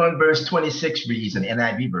chapter 1, verse 26 reads in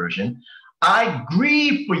NIV version, I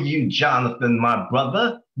grieve for you, Jonathan, my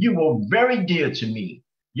brother. You were very dear to me.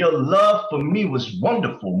 Your love for me was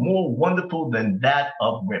wonderful, more wonderful than that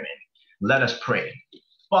of women. Let us pray.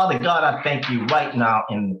 Father God, I thank you right now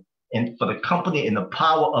and for the company and the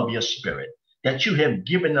power of your spirit that you have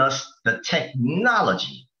given us the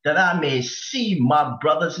technology that I may see my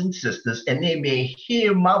brothers and sisters and they may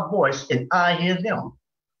hear my voice and I hear them.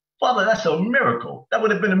 Father, that's a miracle. That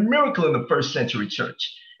would have been a miracle in the first century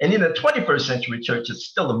church. And in the 21st century church, it's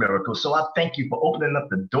still a miracle. So I thank you for opening up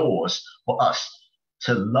the doors for us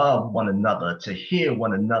to love one another, to hear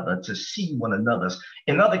one another, to see one another's.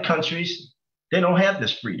 In other countries, they don't have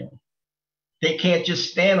this freedom. They can't just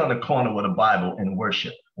stand on the corner with a Bible and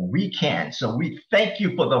worship. We can. So we thank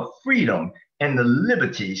you for the freedom and the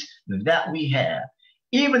liberties that we have,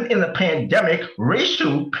 even in the pandemic,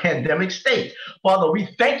 racial pandemic state. Father, we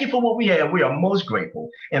thank you for what we have. We are most grateful.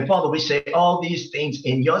 And Father, we say all these things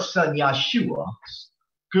in your son, Yeshua's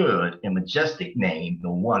good and majestic name,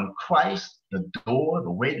 the one Christ, the door,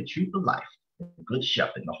 the way, the truth, the life, the good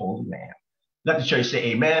shepherd, the holy man. Let the church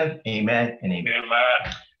say amen, amen, and amen.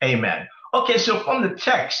 Amen. Amen. Okay, so from the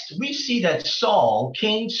text, we see that Saul,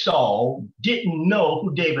 King Saul, didn't know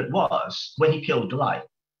who David was when he killed Goliath.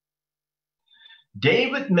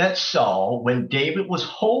 David met Saul when David was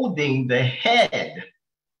holding the head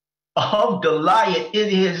of Goliath in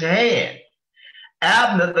his hand.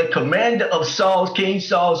 Abner, the commander of King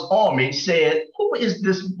Saul's army, said, who is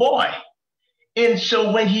this boy? And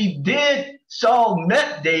so when Saul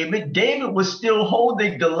met David, David was still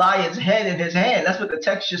holding Goliath's head in his hand. That's what the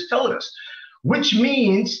text just told us, which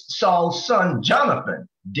means Saul's son, Jonathan,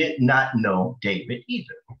 did not know David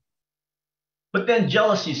either. But then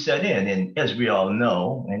jealousy set in, and as we all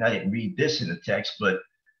know, and I didn't read this in the text, but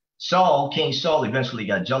King Saul eventually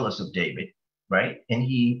got jealous of David, right? And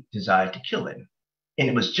he desired to kill him. And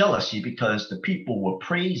it was jealousy because the people were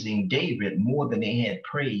praising David more than they had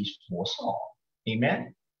praised for Saul.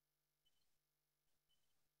 Amen.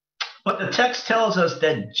 But the text tells us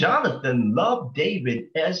that Jonathan loved David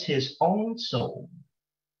as his own soul.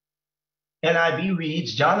 NIV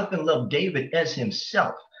reads, Jonathan loved David as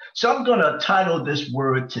himself. So I'm going to title this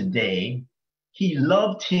word today, he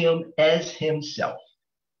loved him as himself.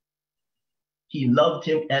 He loved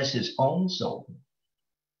him as his own soul.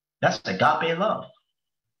 That's agape love.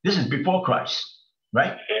 This is before Christ,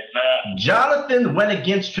 right? Amen. Jonathan went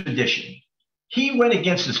against tradition. He went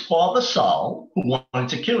against his father Saul, who wanted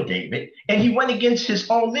to kill David, and he went against his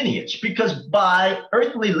own lineage, because by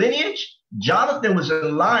earthly lineage, Jonathan was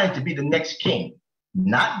in line to be the next king,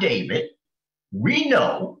 not David. We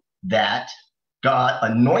know that God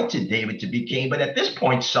anointed David to be king, but at this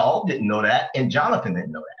point, Saul didn't know that, and Jonathan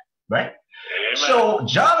didn't know that, right? Amen. So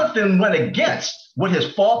Jonathan went against what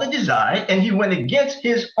his father desired, and he went against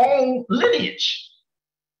his own lineage,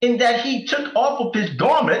 in that he took off of his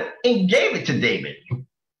garment and gave it to David.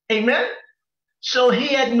 Amen? So he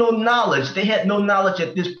had no knowledge. They had no knowledge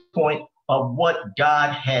at this point of what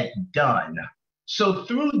God had done. So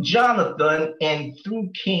through Jonathan and through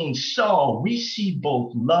King Saul, we see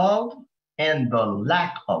both love and the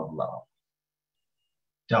lack of love,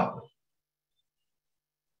 don't we?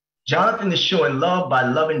 Jonathan is showing love by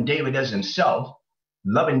loving David as himself,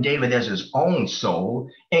 loving David as his own soul,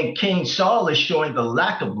 and King Saul is showing the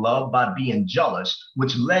lack of love by being jealous,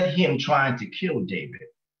 which led him trying to kill David.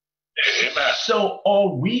 Amen. So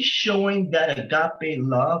are we showing that agape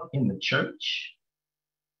love in the church?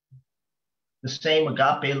 The same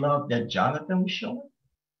agape love that Jonathan was showing?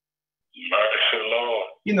 Mercy, Lord.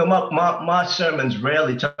 You know, my sermons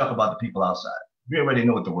rarely talk about the people outside. We already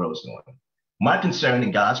know what the world is doing. My concern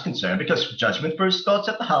and God's concern, because judgment first starts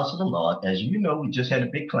at the house of the Lord. As you know, we just had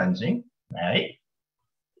a big cleansing, right?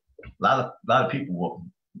 A lot of people will,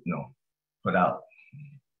 put out.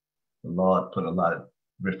 The Lord put a lot of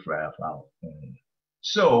riffraff out.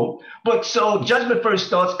 So judgment first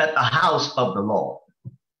starts at the house of the Lord.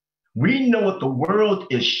 We know what the world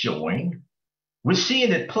is showing. We're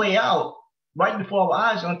seeing it play out right before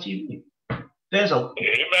our eyes on TV. There's a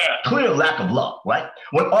clear lack of love, right?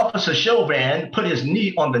 When Officer Chauvin put his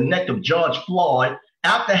knee on the neck of George Floyd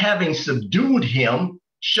after having subdued him,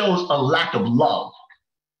 shows a lack of love.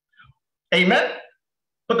 Amen?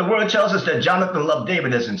 But the word tells us that Jonathan loved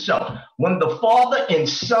David as himself. When the father and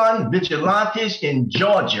son vigilantes in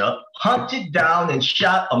Georgia hunted down and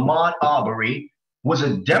shot Ahmaud Arbery, was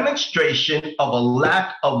a demonstration of a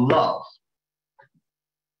lack of love.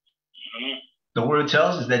 The word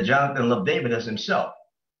tells us that Jonathan loved David as himself.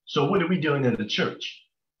 So what are we doing in the church?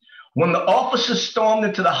 When the officers stormed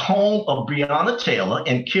into the home of Breonna Taylor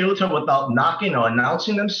and killed her without knocking or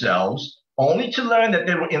announcing themselves, only to learn that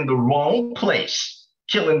they were in the wrong place,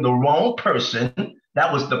 killing the wrong person,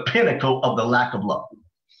 that was the pinnacle of the lack of love.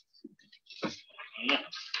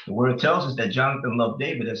 The word tells us that Jonathan loved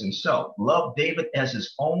David as himself, loved David as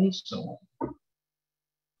his own soul.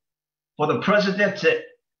 For the president to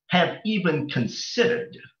have even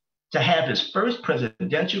considered to have his first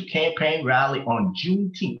presidential campaign rally on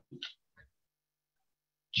Juneteenth,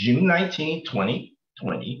 June 19,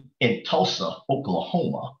 2020, in Tulsa,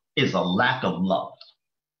 Oklahoma, is a lack of love.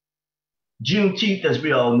 Juneteenth, as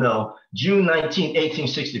we all know, June 19,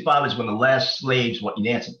 1865 is when the last slaves were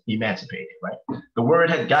emancipated, right? The word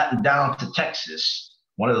had gotten down to Texas,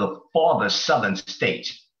 one of the farthest southern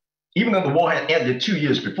states. Even though the war had ended 2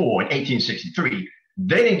 years before in 1863,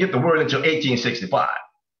 they didn't get the word until 1865.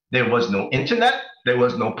 There was no internet, there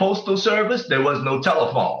was no postal service, there was no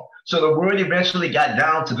telephone. So the word eventually got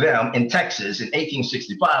down to them in Texas in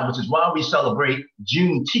 1865, which is why we celebrate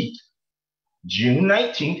Juneteenth, June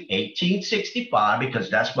 19th, 1865, because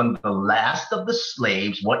that's when the last of the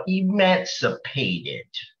slaves were emancipated.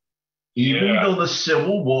 Even though the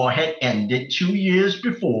Civil War had ended 2 years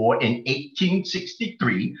before in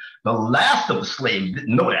 1863, the last of the slaves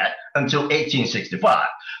didn't know that until 1865.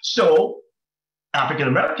 So African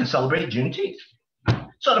Americans celebrate Juneteenth.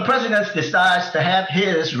 So the president decides to have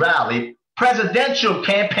his rally, presidential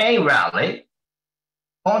campaign rally,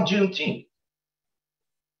 on Juneteenth.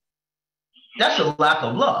 That's a lack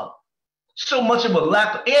of love. So much of a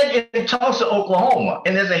lack, and in Tulsa, Oklahoma,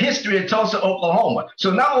 and there's a history in Tulsa, Oklahoma.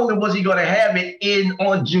 So not only was he going to have it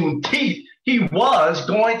on Juneteenth, he was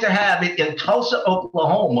going to have it in Tulsa,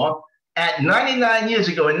 Oklahoma. At 99 years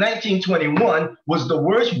ago, in 1921, was the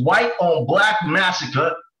worst white on black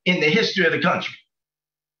massacre in the history of the country.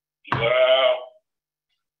 Wow.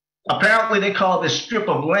 Apparently, they call this strip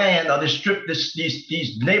of land or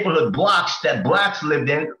these neighborhood blocks that blacks lived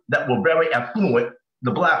in that were very affluent,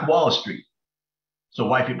 the Black Wall Street. So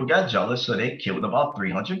white people got jealous, so they killed about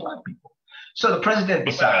 300 black people. So the president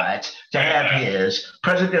decides to have his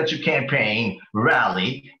presidential campaign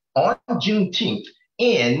rally on Juneteenth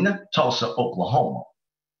in Tulsa, Oklahoma.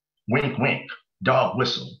 Wink, wink, dog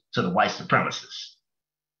whistle to the white supremacists.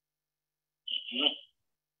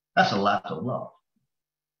 That's a lack of love.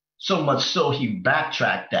 So much so he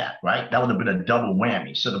backtracked that, right? That would have been a double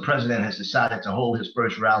whammy. So the president has decided to hold his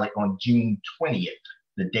first rally on June 20th,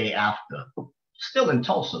 the day after. Still in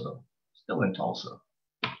Tulsa, though. Still in Tulsa.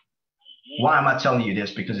 Why am I telling you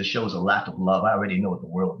this? Because it shows a lack of love. I already know what the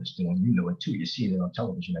world is doing. You know it too. You see it on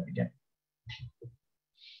television every day.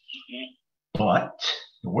 But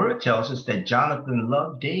the word tells us that Jonathan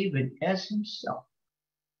loved David as himself.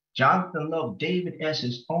 Jonathan loved David as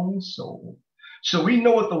his own soul. So we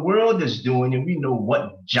know what the world is doing and we know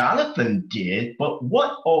what Jonathan did, but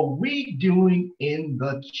what are we doing in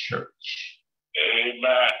the church?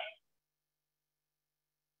 Amen.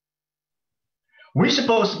 We're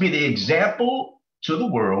supposed to be the example to the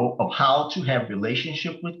world of how to have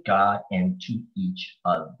relationship with God and to each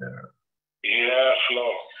other. Yes,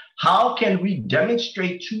 Lord. How can we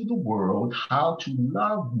demonstrate to the world how to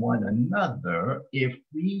love one another if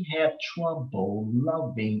we have trouble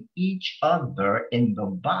loving each other in the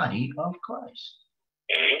body of Christ?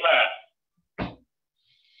 Amen.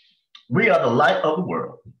 We are the light of the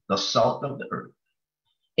world, the salt of the earth.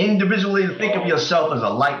 Individually, think of yourself as a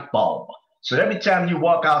light bulb. So every time you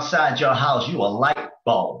walk outside your house, you're a light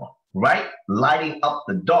bulb, right? Lighting up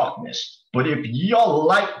the darkness. But if your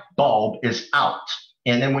light bulb is out,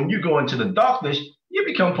 and then when you go into the darkness, you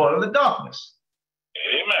become part of the darkness.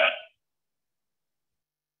 Amen.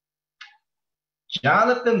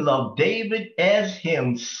 Jonathan loved David as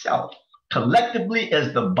himself. Collectively,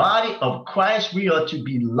 as the body of Christ, we are to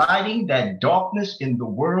be lighting that darkness in the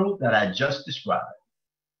world that I just described.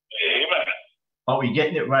 Amen. Are we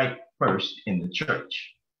getting it right first in the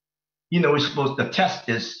church? You know, we're supposed to test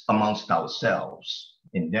this amongst ourselves,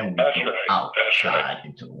 and then we go outside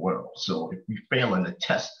into the world. So if we fail in the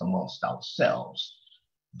test amongst ourselves,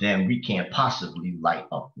 then we can't possibly light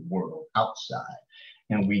up the world outside.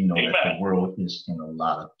 And we know that the world is in a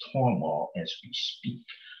lot of turmoil as we speak.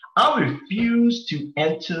 I refuse to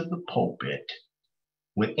enter the pulpit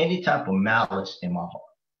with any type of malice in my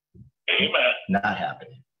heart. Amen. Not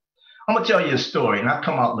happening. I'm going to tell you a story, and I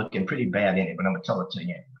come out looking pretty bad in it, but I'm going to tell it to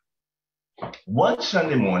you anyway. One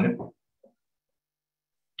Sunday morning,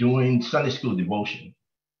 during Sunday school devotion,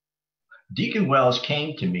 Deacon Wells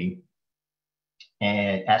came to me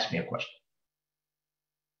and asked me a question.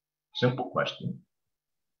 Simple question.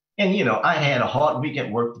 And, you know, I had a hard week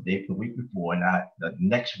at work today for the week before, and the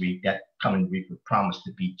next week, that coming week, would promise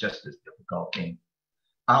to be just as difficult. And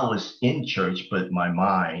I was in church, but my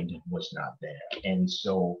mind was not there. And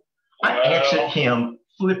so I answered him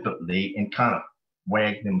flippantly and kind of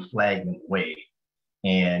wagged him, flagged him away.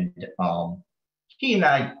 And he and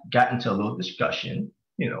I got into a little discussion,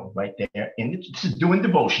 you know, right there. And it's doing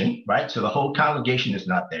devotion, right? So the whole congregation is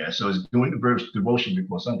not there. So it's doing the devotion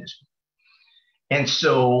before Sunday school. And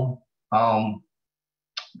so we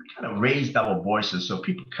kind of raised our voices so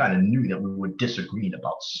people kind of knew that we were disagreeing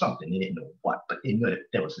about something. They didn't know what, but they knew that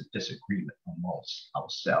there was a disagreement amongst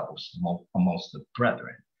ourselves, amongst the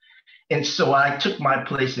brethren. And so I took my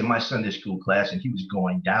place in my Sunday school class, and he was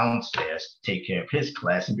going downstairs to take care of his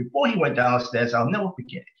class. And before he went downstairs, I'll never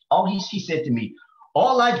forget it. He said to me,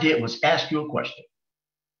 all I did was ask you a question.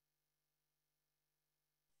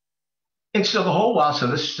 And so the whole while,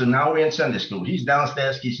 so now we're in Sunday school. He's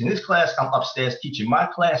downstairs teaching his class. I'm upstairs teaching my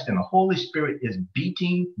class, and the Holy Spirit is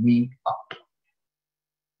beating me up.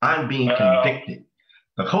 I'm being convicted.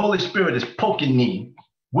 The Holy Spirit is poking me.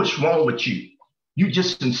 What's wrong with you? You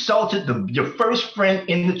just insulted your first friend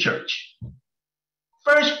in the church.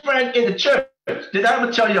 First friend in the church. Did I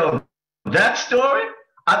ever tell you that story?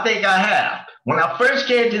 I think I have. When I first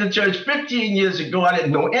came to the church 15 years ago, I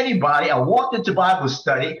didn't know anybody. I walked into Bible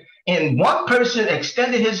study, and one person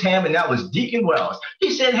extended his hand, and that was Deacon Wells.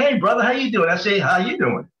 He said, hey, brother, how you doing? I said, how you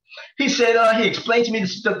doing? He said, he explained to me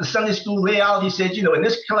the Sunday school layout. He said, you know, in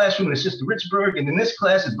this classroom is Sister Richburg, and in this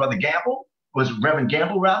class is Brother Gamble, was Reverend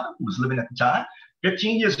Gamble, rather, who was living at the time.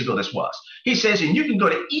 15 years ago, this was. He says, and you can go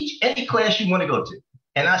to any class you want to go to.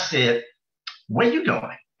 And I said, where you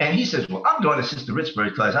going? And he says, well, I'm going to Sister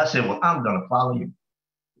Richburg's class. I said, well, I'm going to follow you.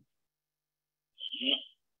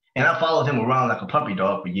 And I followed him around like a puppy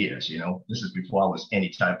dog for years, you know. This is before I was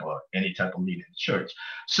any type of leader in the church.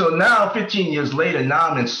 So now, 15 years later, now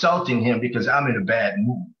I'm insulting him because I'm in a bad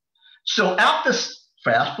mood. So after,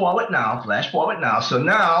 flash forward now. So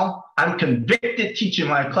now I'm convicted teaching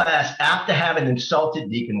my class after having insulted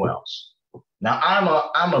Deacon Wells. Now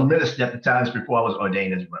I'm a minister at the times before I was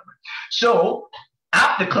ordained as a reverend. So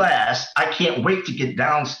after class, I can't wait to get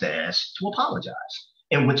downstairs to apologize.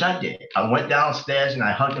 In which I did. I went downstairs and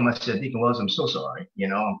I hugged him. I said, Deacon Wells, I'm so sorry. You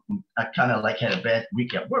know, I kind of like had a bad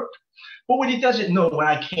week at work. But what he doesn't know, when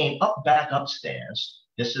I came back upstairs,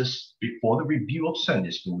 this is before the review of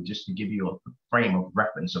Sunday school, just to give you a frame of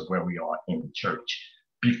reference of where we are in the church.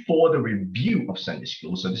 Before the review of Sunday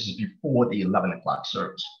school, so this is before the 11 o'clock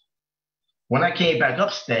service. When I came back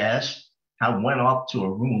upstairs, I went off to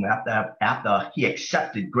a room after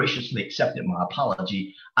he graciously accepted my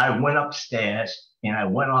apology. I went upstairs and I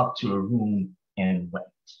went off to a room and wept.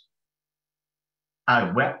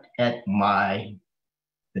 I wept at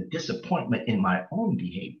the disappointment in my own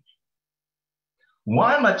behavior.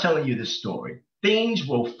 Why am I telling you this story? Things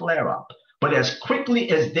will flare up, but as quickly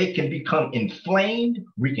as they can become inflamed,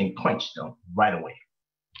 we can quench them right away.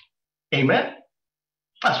 Amen?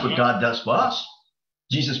 That's what God does for us.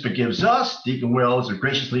 Jesus forgives us. Deacon Wells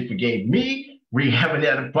graciously forgave me. We haven't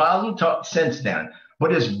had a problem since then.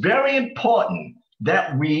 But it's very important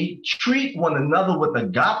that we treat one another with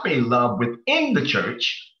agape love within the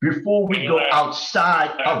church before we go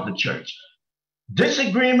outside of the church.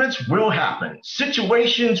 Disagreements will happen.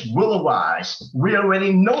 Situations will arise. We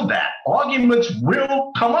already know that. Arguments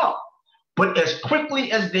will come up. But as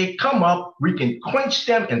quickly as they come up, we can quench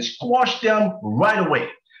them and squash them right away.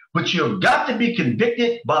 But you've got to be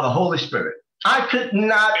convicted by the Holy Spirit. I could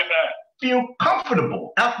not feel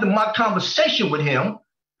comfortable after my conversation with him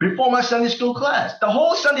before my Sunday school class. The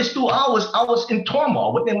whole Sunday school hours, I was in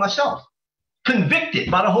turmoil within myself,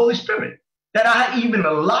 convicted by the Holy Spirit that I had even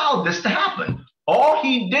allowed this to happen. All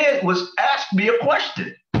he did was ask me a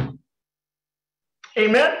question.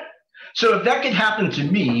 Amen? So if that could happen to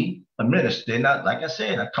me, a minister, not like I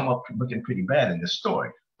said, I come up looking pretty bad in this story.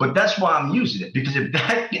 But that's why I'm using it, because if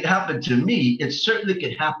that could happen to me, it certainly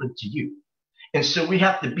could happen to you. And so we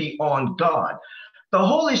have to be on guard. The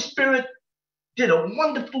Holy Spirit did a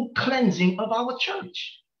wonderful cleansing of our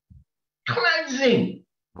church. Cleansing.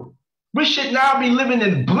 We should now be living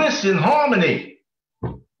in bliss and harmony.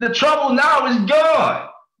 The trouble now is gone.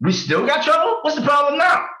 We still got trouble? What's the problem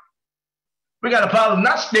now? We got a problem,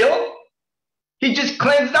 not still. He just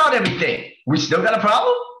cleansed out everything. We still got a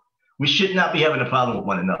problem? We should not be having a problem with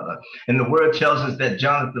one another. And the word tells us that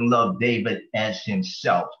Jonathan loved David as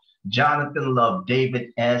himself. Jonathan loved David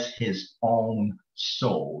as his own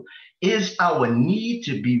soul. Is our need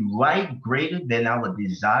to be right greater than our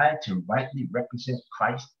desire to rightly represent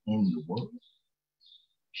Christ in the world?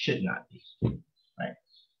 Should not be, right?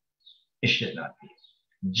 It should not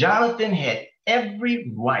be. Jonathan had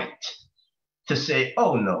every right to say,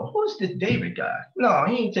 oh no, who's this David guy? No,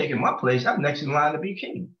 he ain't taking my place. I'm next in line to be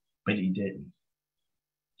king. But he didn't.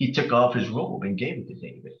 He took off his robe and gave it to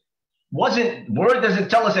David. Word doesn't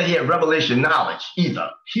tell us that he had revelation knowledge either.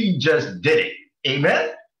 He just did it.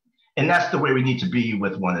 Amen? And that's the way we need to be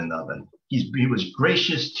with one another. He was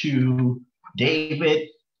gracious to David.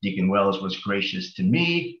 Deacon Wells was gracious to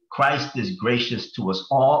me. Christ is gracious to us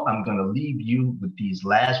all. I'm going to leave you with these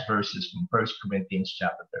last verses from 1 Corinthians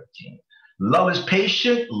chapter 13. Love is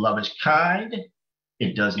patient. Love is kind.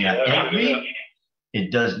 It does not envy. It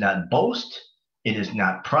does not boast. It is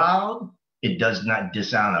not proud. It does not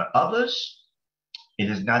dishonor others. It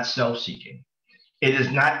is not self-seeking. It is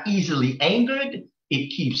not easily angered. It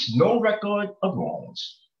keeps no record of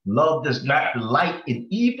wrongs. Love does not delight in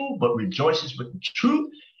evil, but rejoices with the truth.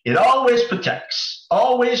 It always protects,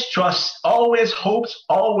 always trusts, always hopes,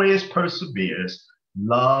 always perseveres.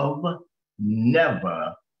 Love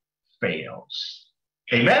never fails.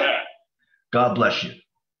 Amen? God bless you.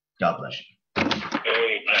 God bless you.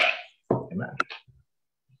 Amen.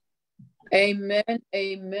 Amen.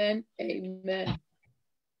 Amen. Amen.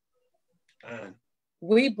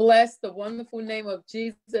 We bless the wonderful name of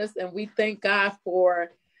Jesus, and we thank God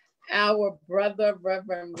for our brother,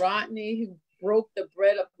 Reverend Rodney, who broke the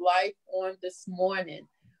bread of life on this morning,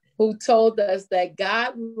 who told us that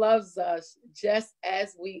God loves us just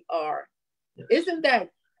as we are. Isn't that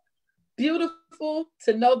beautiful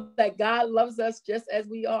to know that God loves us just as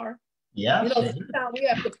we are? Yeah. You know, sometimes we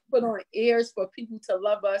have to put on airs for people to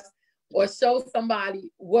love us or show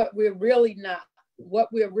somebody what we're really not.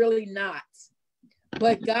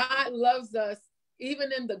 But God loves us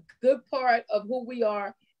even in the good part of who we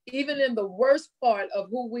are, even in the worst part of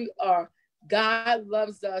who we are. God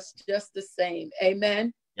loves us just the same.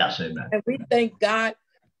 Amen. Yes, amen. And we thank God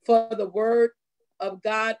for the word of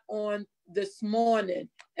God on this morning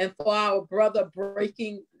and for our brother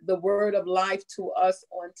breaking the word of life to us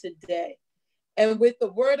on today. And with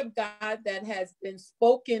the word of God that has been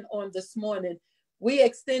spoken on this morning, we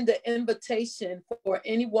extend the invitation for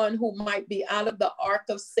anyone who might be out of the ark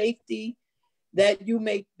of safety, that you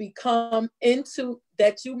may come into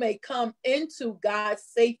God's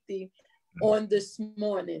safety on this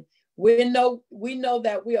morning. We know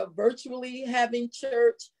that we are virtually having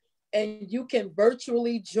church, and you can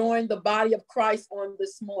virtually join the body of Christ on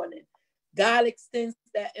this morning. God extends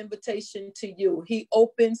that invitation to you. He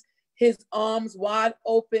opens his arms wide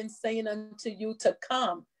open, saying unto you to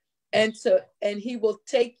come, and he will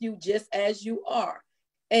take you just as you are.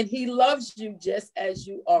 And he loves you just as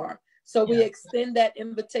you are. So we extend that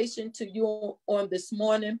invitation to you on this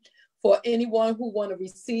morning for anyone who want to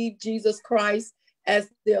receive Jesus Christ as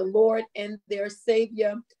their Lord and their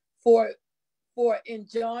Savior. For in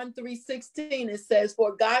John 3:16, it says,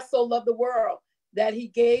 for God so loved the world that he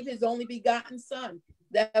gave his only begotten son,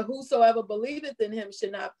 that whosoever believeth in him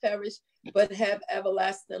should not perish, but have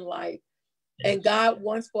everlasting life. And God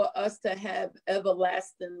wants for us to have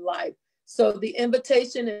everlasting life. So the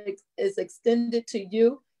invitation is extended to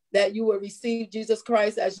you, that you will receive Jesus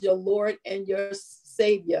Christ as your Lord and your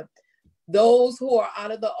Savior. Those who are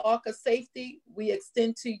out of the ark of safety, we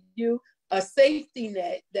extend to you a safety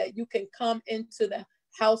net that you can come into the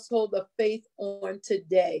household of faith on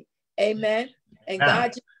today. Amen. And God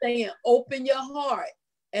just saying, open your heart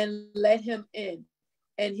and let him in,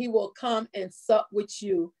 and he will come and sup with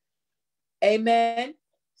you. Amen.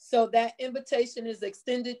 So that invitation is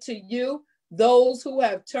extended to you. Those who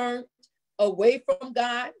have turned away from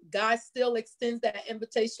God, God still extends that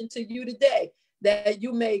invitation to you today, that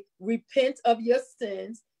you may repent of your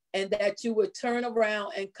sins and that you would turn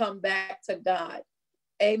around and come back to God.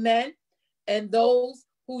 Amen. And those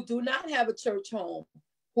who do not have a church home,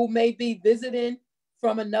 who may be visiting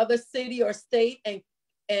from another city or state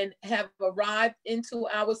and have arrived into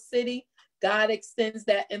our city, God extends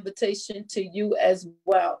that invitation to you as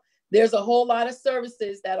well. There's a whole lot of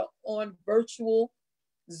services that are on virtual,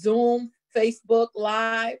 Zoom, Facebook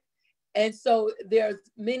Live. And so there's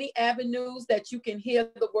many avenues that you can hear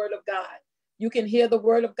the word of God. You can hear the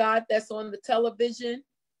word of God that's on the television.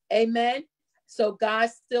 Amen. So God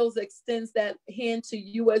still extends that hand to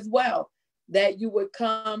you as well, that you would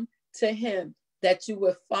come to him, that you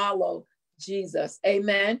would follow Jesus.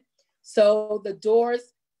 Amen. So the door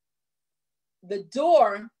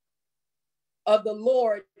of the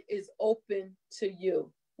Lord is open to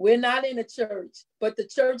you. We're not in a church, but the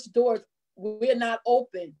church doors, we're not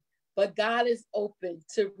open, but God is open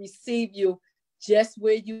to receive you just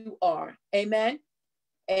where you are. Amen.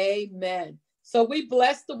 Amen. So we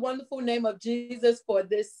bless the wonderful name of Jesus for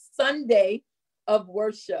this Sunday of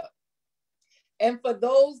worship. And for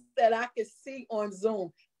those that I can see on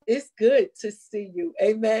Zoom, it's good to see you.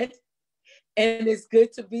 Amen. And it's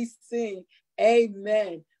good to be seen.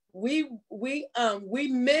 Amen. We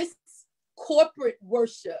miss corporate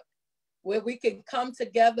worship, where we can come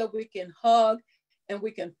together, we can hug, and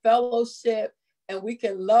we can fellowship, and we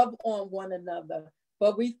can love on one another.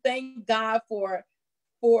 But we thank God for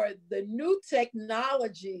the new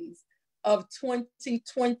technologies of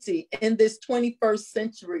 2020 in this 21st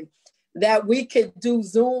century, that we could do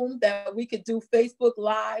Zoom, that we could do Facebook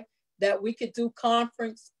Live, that we could do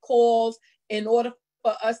conference calls in order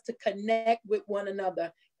for us to connect with one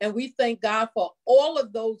another. And we thank God for all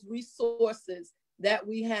of those resources that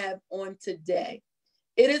we have on today.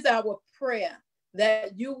 It is our prayer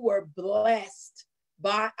that you were blessed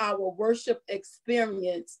by our worship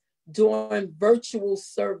experience during virtual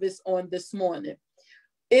service on this morning.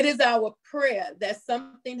 It is our prayer that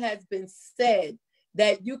something has been said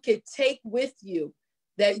that you can take with you,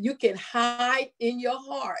 that you can hide in your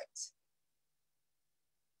heart.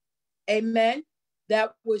 Amen.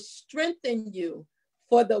 That will strengthen you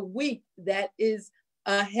for the week that is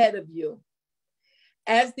ahead of you.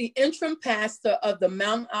 As the interim pastor of the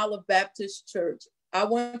Mount Olive Baptist Church, I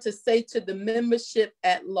want to say to the membership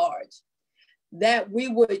at large that we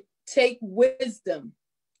would take wisdom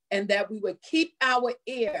and that we would keep our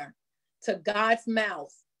ear to God's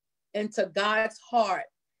mouth and to God's heart,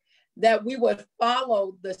 that we would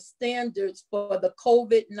follow the standards for the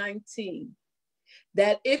COVID-19,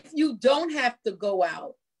 that if you don't have to go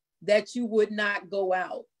out, that you would not go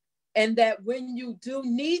out, and that when you do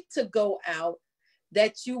need to go out,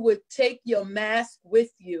 that you would take your mask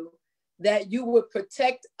with you, that you would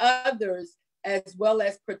protect others as well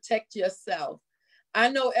as protect yourself. I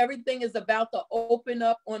know everything is about to open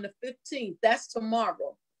up on the 15th. That's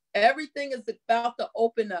tomorrow. Everything is about to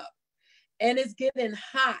open up, and it's getting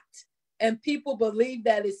hot, and people believe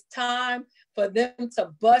that it's time for them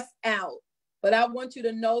to bust out. But I want you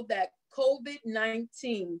to know that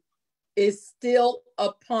COVID-19 is still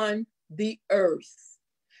upon the earth.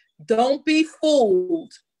 Don't be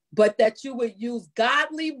fooled, but that you would use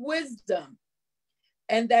godly wisdom,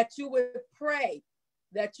 and that you would pray,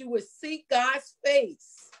 that you would seek God's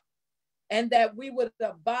face, and that we would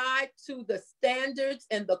abide to the standards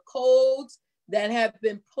and the codes that have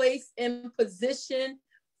been placed in position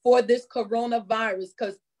for this coronavirus,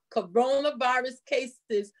 because coronavirus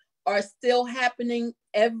cases are still happening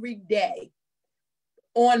every day.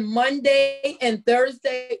 On Monday and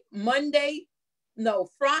Thursday, Friday,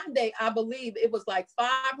 I believe it was like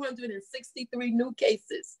 563 new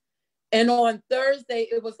cases. And on Thursday,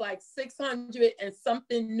 it was like 600 and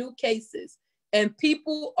something new cases. And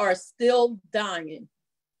people are still dying.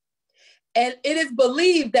 And it is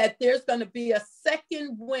believed that there's going to be a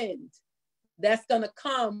second wind that's going to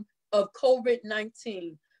come of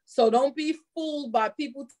COVID-19. So don't be fooled by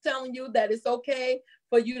people telling you that it's okay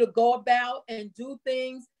for you to go about and do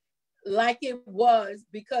things like it was,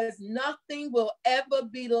 because nothing will ever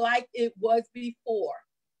be like it was before.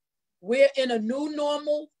 We're in a new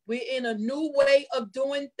normal. We're in a new way of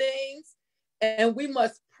doing things. And we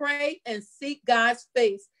must pray and seek God's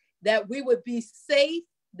face that we would be safe,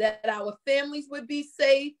 that our families would be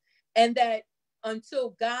safe, and that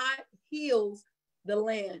until God heals the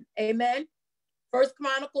land. Amen. 1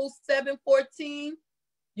 Chronicles 7:14.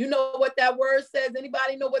 You know what that word says?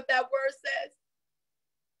 Anybody know what that word says?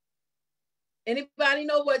 Anybody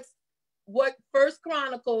know what First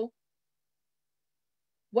Chronicle?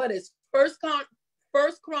 What is First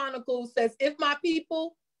Chronicles says? If my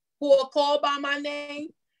people who are called by my name,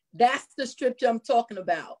 that's the scripture I'm talking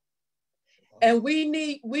about. And we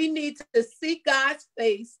need to seek God's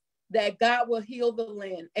face that God will heal the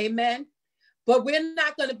land. Amen. But we're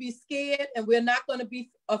not going to be scared, and we're not going to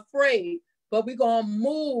be afraid, but we're going to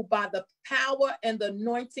move by the power and the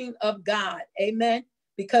anointing of God. Amen.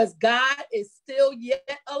 Because God is still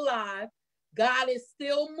yet alive. God is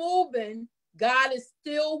still moving. God is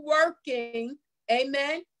still working.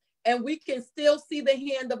 Amen. And we can still see the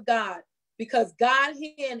hand of God, because God's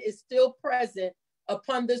hand is still present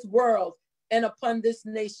upon this world and upon this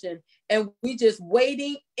nation. And we just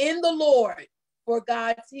waiting in the Lord for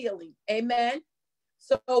God's healing. Amen.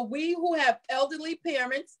 So we who have elderly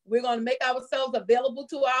parents, we're going to make ourselves available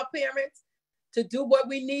to our parents to do what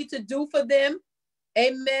we need to do for them.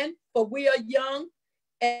 Amen. For we are young,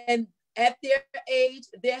 and at their age,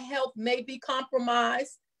 their health may be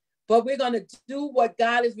compromised, but we're going to do what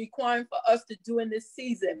God is requiring for us to do in this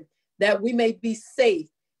season, that we may be safe,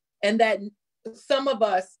 and that some of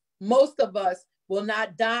us, most of us, will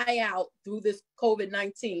not die out through this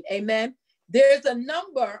COVID-19. Amen. There's a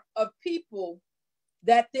number of people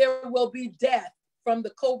that there will be death from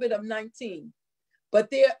the COVID-19, but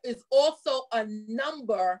there is also a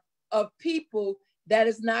number of people that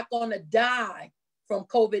is not going to die from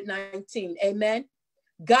COVID-19. Amen.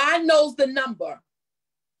 God knows the number.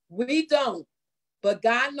 We don't, but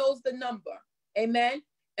God knows the number. Amen.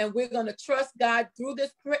 And we're going to trust God through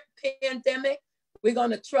this pandemic. We're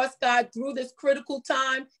going to trust God through this critical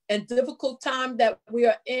time and difficult time that we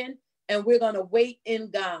are in, and we're going to wait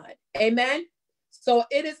in God. Amen. So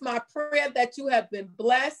it is my prayer that you have been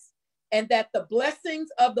blessed, and that the blessings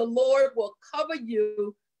of the Lord will cover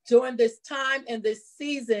you during this time and this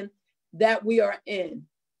season that we are in.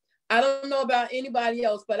 I don't know about anybody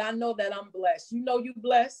else, but I know that I'm blessed. You know you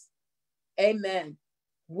blessed? Amen.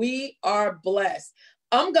 We are blessed.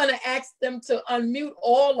 I'm going to ask them to unmute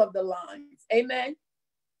all of the lines. Amen.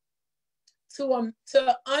 To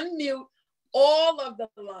unmute all of the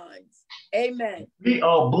lines. Amen. We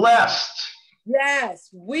are blessed. Yes,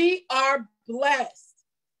 we are blessed,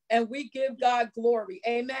 and we give God glory.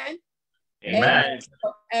 Amen. Amen.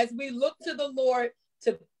 So as we look to the Lord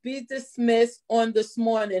to be dismissed on this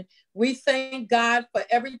morning, we thank God for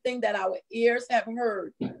everything that our ears have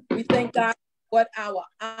heard. We thank God for what our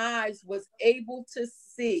eyes was able to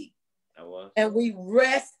see. And we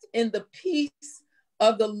rest in the peace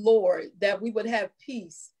of the Lord, that we would have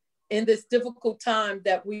peace in this difficult time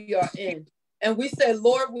that we are in. And we say,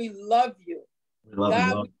 Lord, we love you.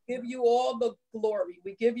 God, we give you all the glory.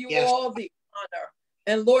 We give you all the honor.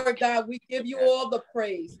 And Lord God, we give you all the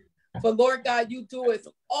praise. For Lord God, you do it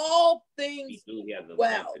all things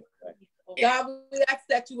well. God, we ask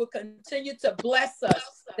that you will continue to bless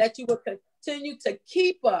us, that you will continue to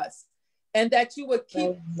keep us, and that you would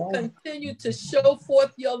continue to show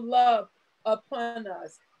forth your love upon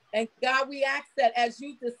us. And God, we ask that as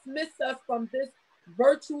you dismiss us from this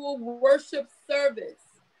virtual worship service,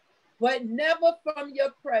 but never from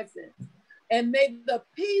your presence, and may the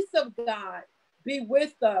peace of God be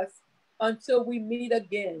with us until we meet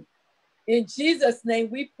again. In Jesus' name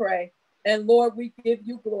we pray, and Lord, we give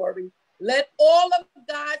you glory. Let all of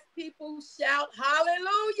God's people shout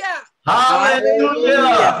hallelujah.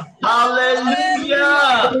 Hallelujah. Hallelujah.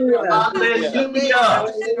 Hallelujah.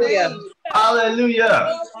 Hallelujah.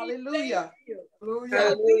 Hallelujah. Hallelujah.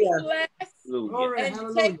 And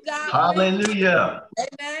take God. Hallelujah.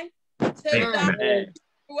 Amen. Take God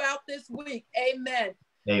throughout this week. Amen.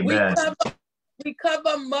 Amen. We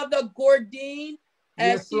cover Mother Gordine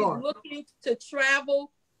as she's Lord. looking to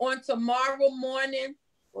travel on tomorrow morning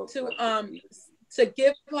to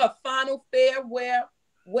give her final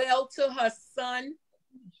farewell to her son,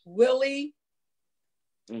 William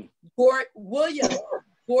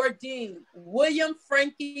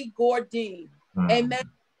Frankie Gordine. Amen.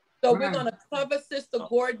 So we're going to cover Sister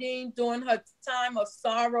Gordine during her time of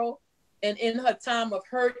sorrow and in her time of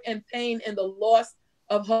hurt and pain in the loss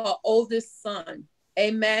of her oldest son.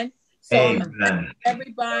 Amen. So Amen.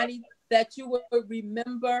 Everybody that you will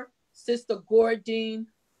remember Sister Gordine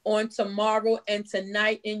on tomorrow and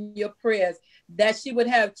tonight in your prayers, that she would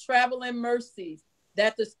have traveling mercies,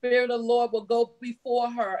 that the Spirit of the Lord will go before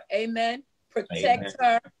her. Amen. Protect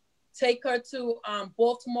her, take her to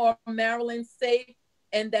Baltimore, Maryland safe,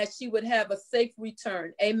 and that she would have a safe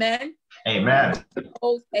return. Amen. Amen.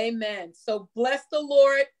 Amen. So bless the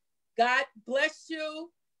Lord. God bless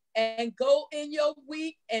you, and go in your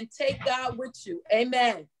week and take God with you.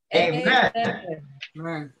 Amen. Amen.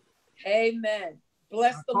 Amen. Amen.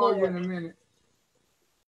 Bless the Lord. I'll call you in a minute.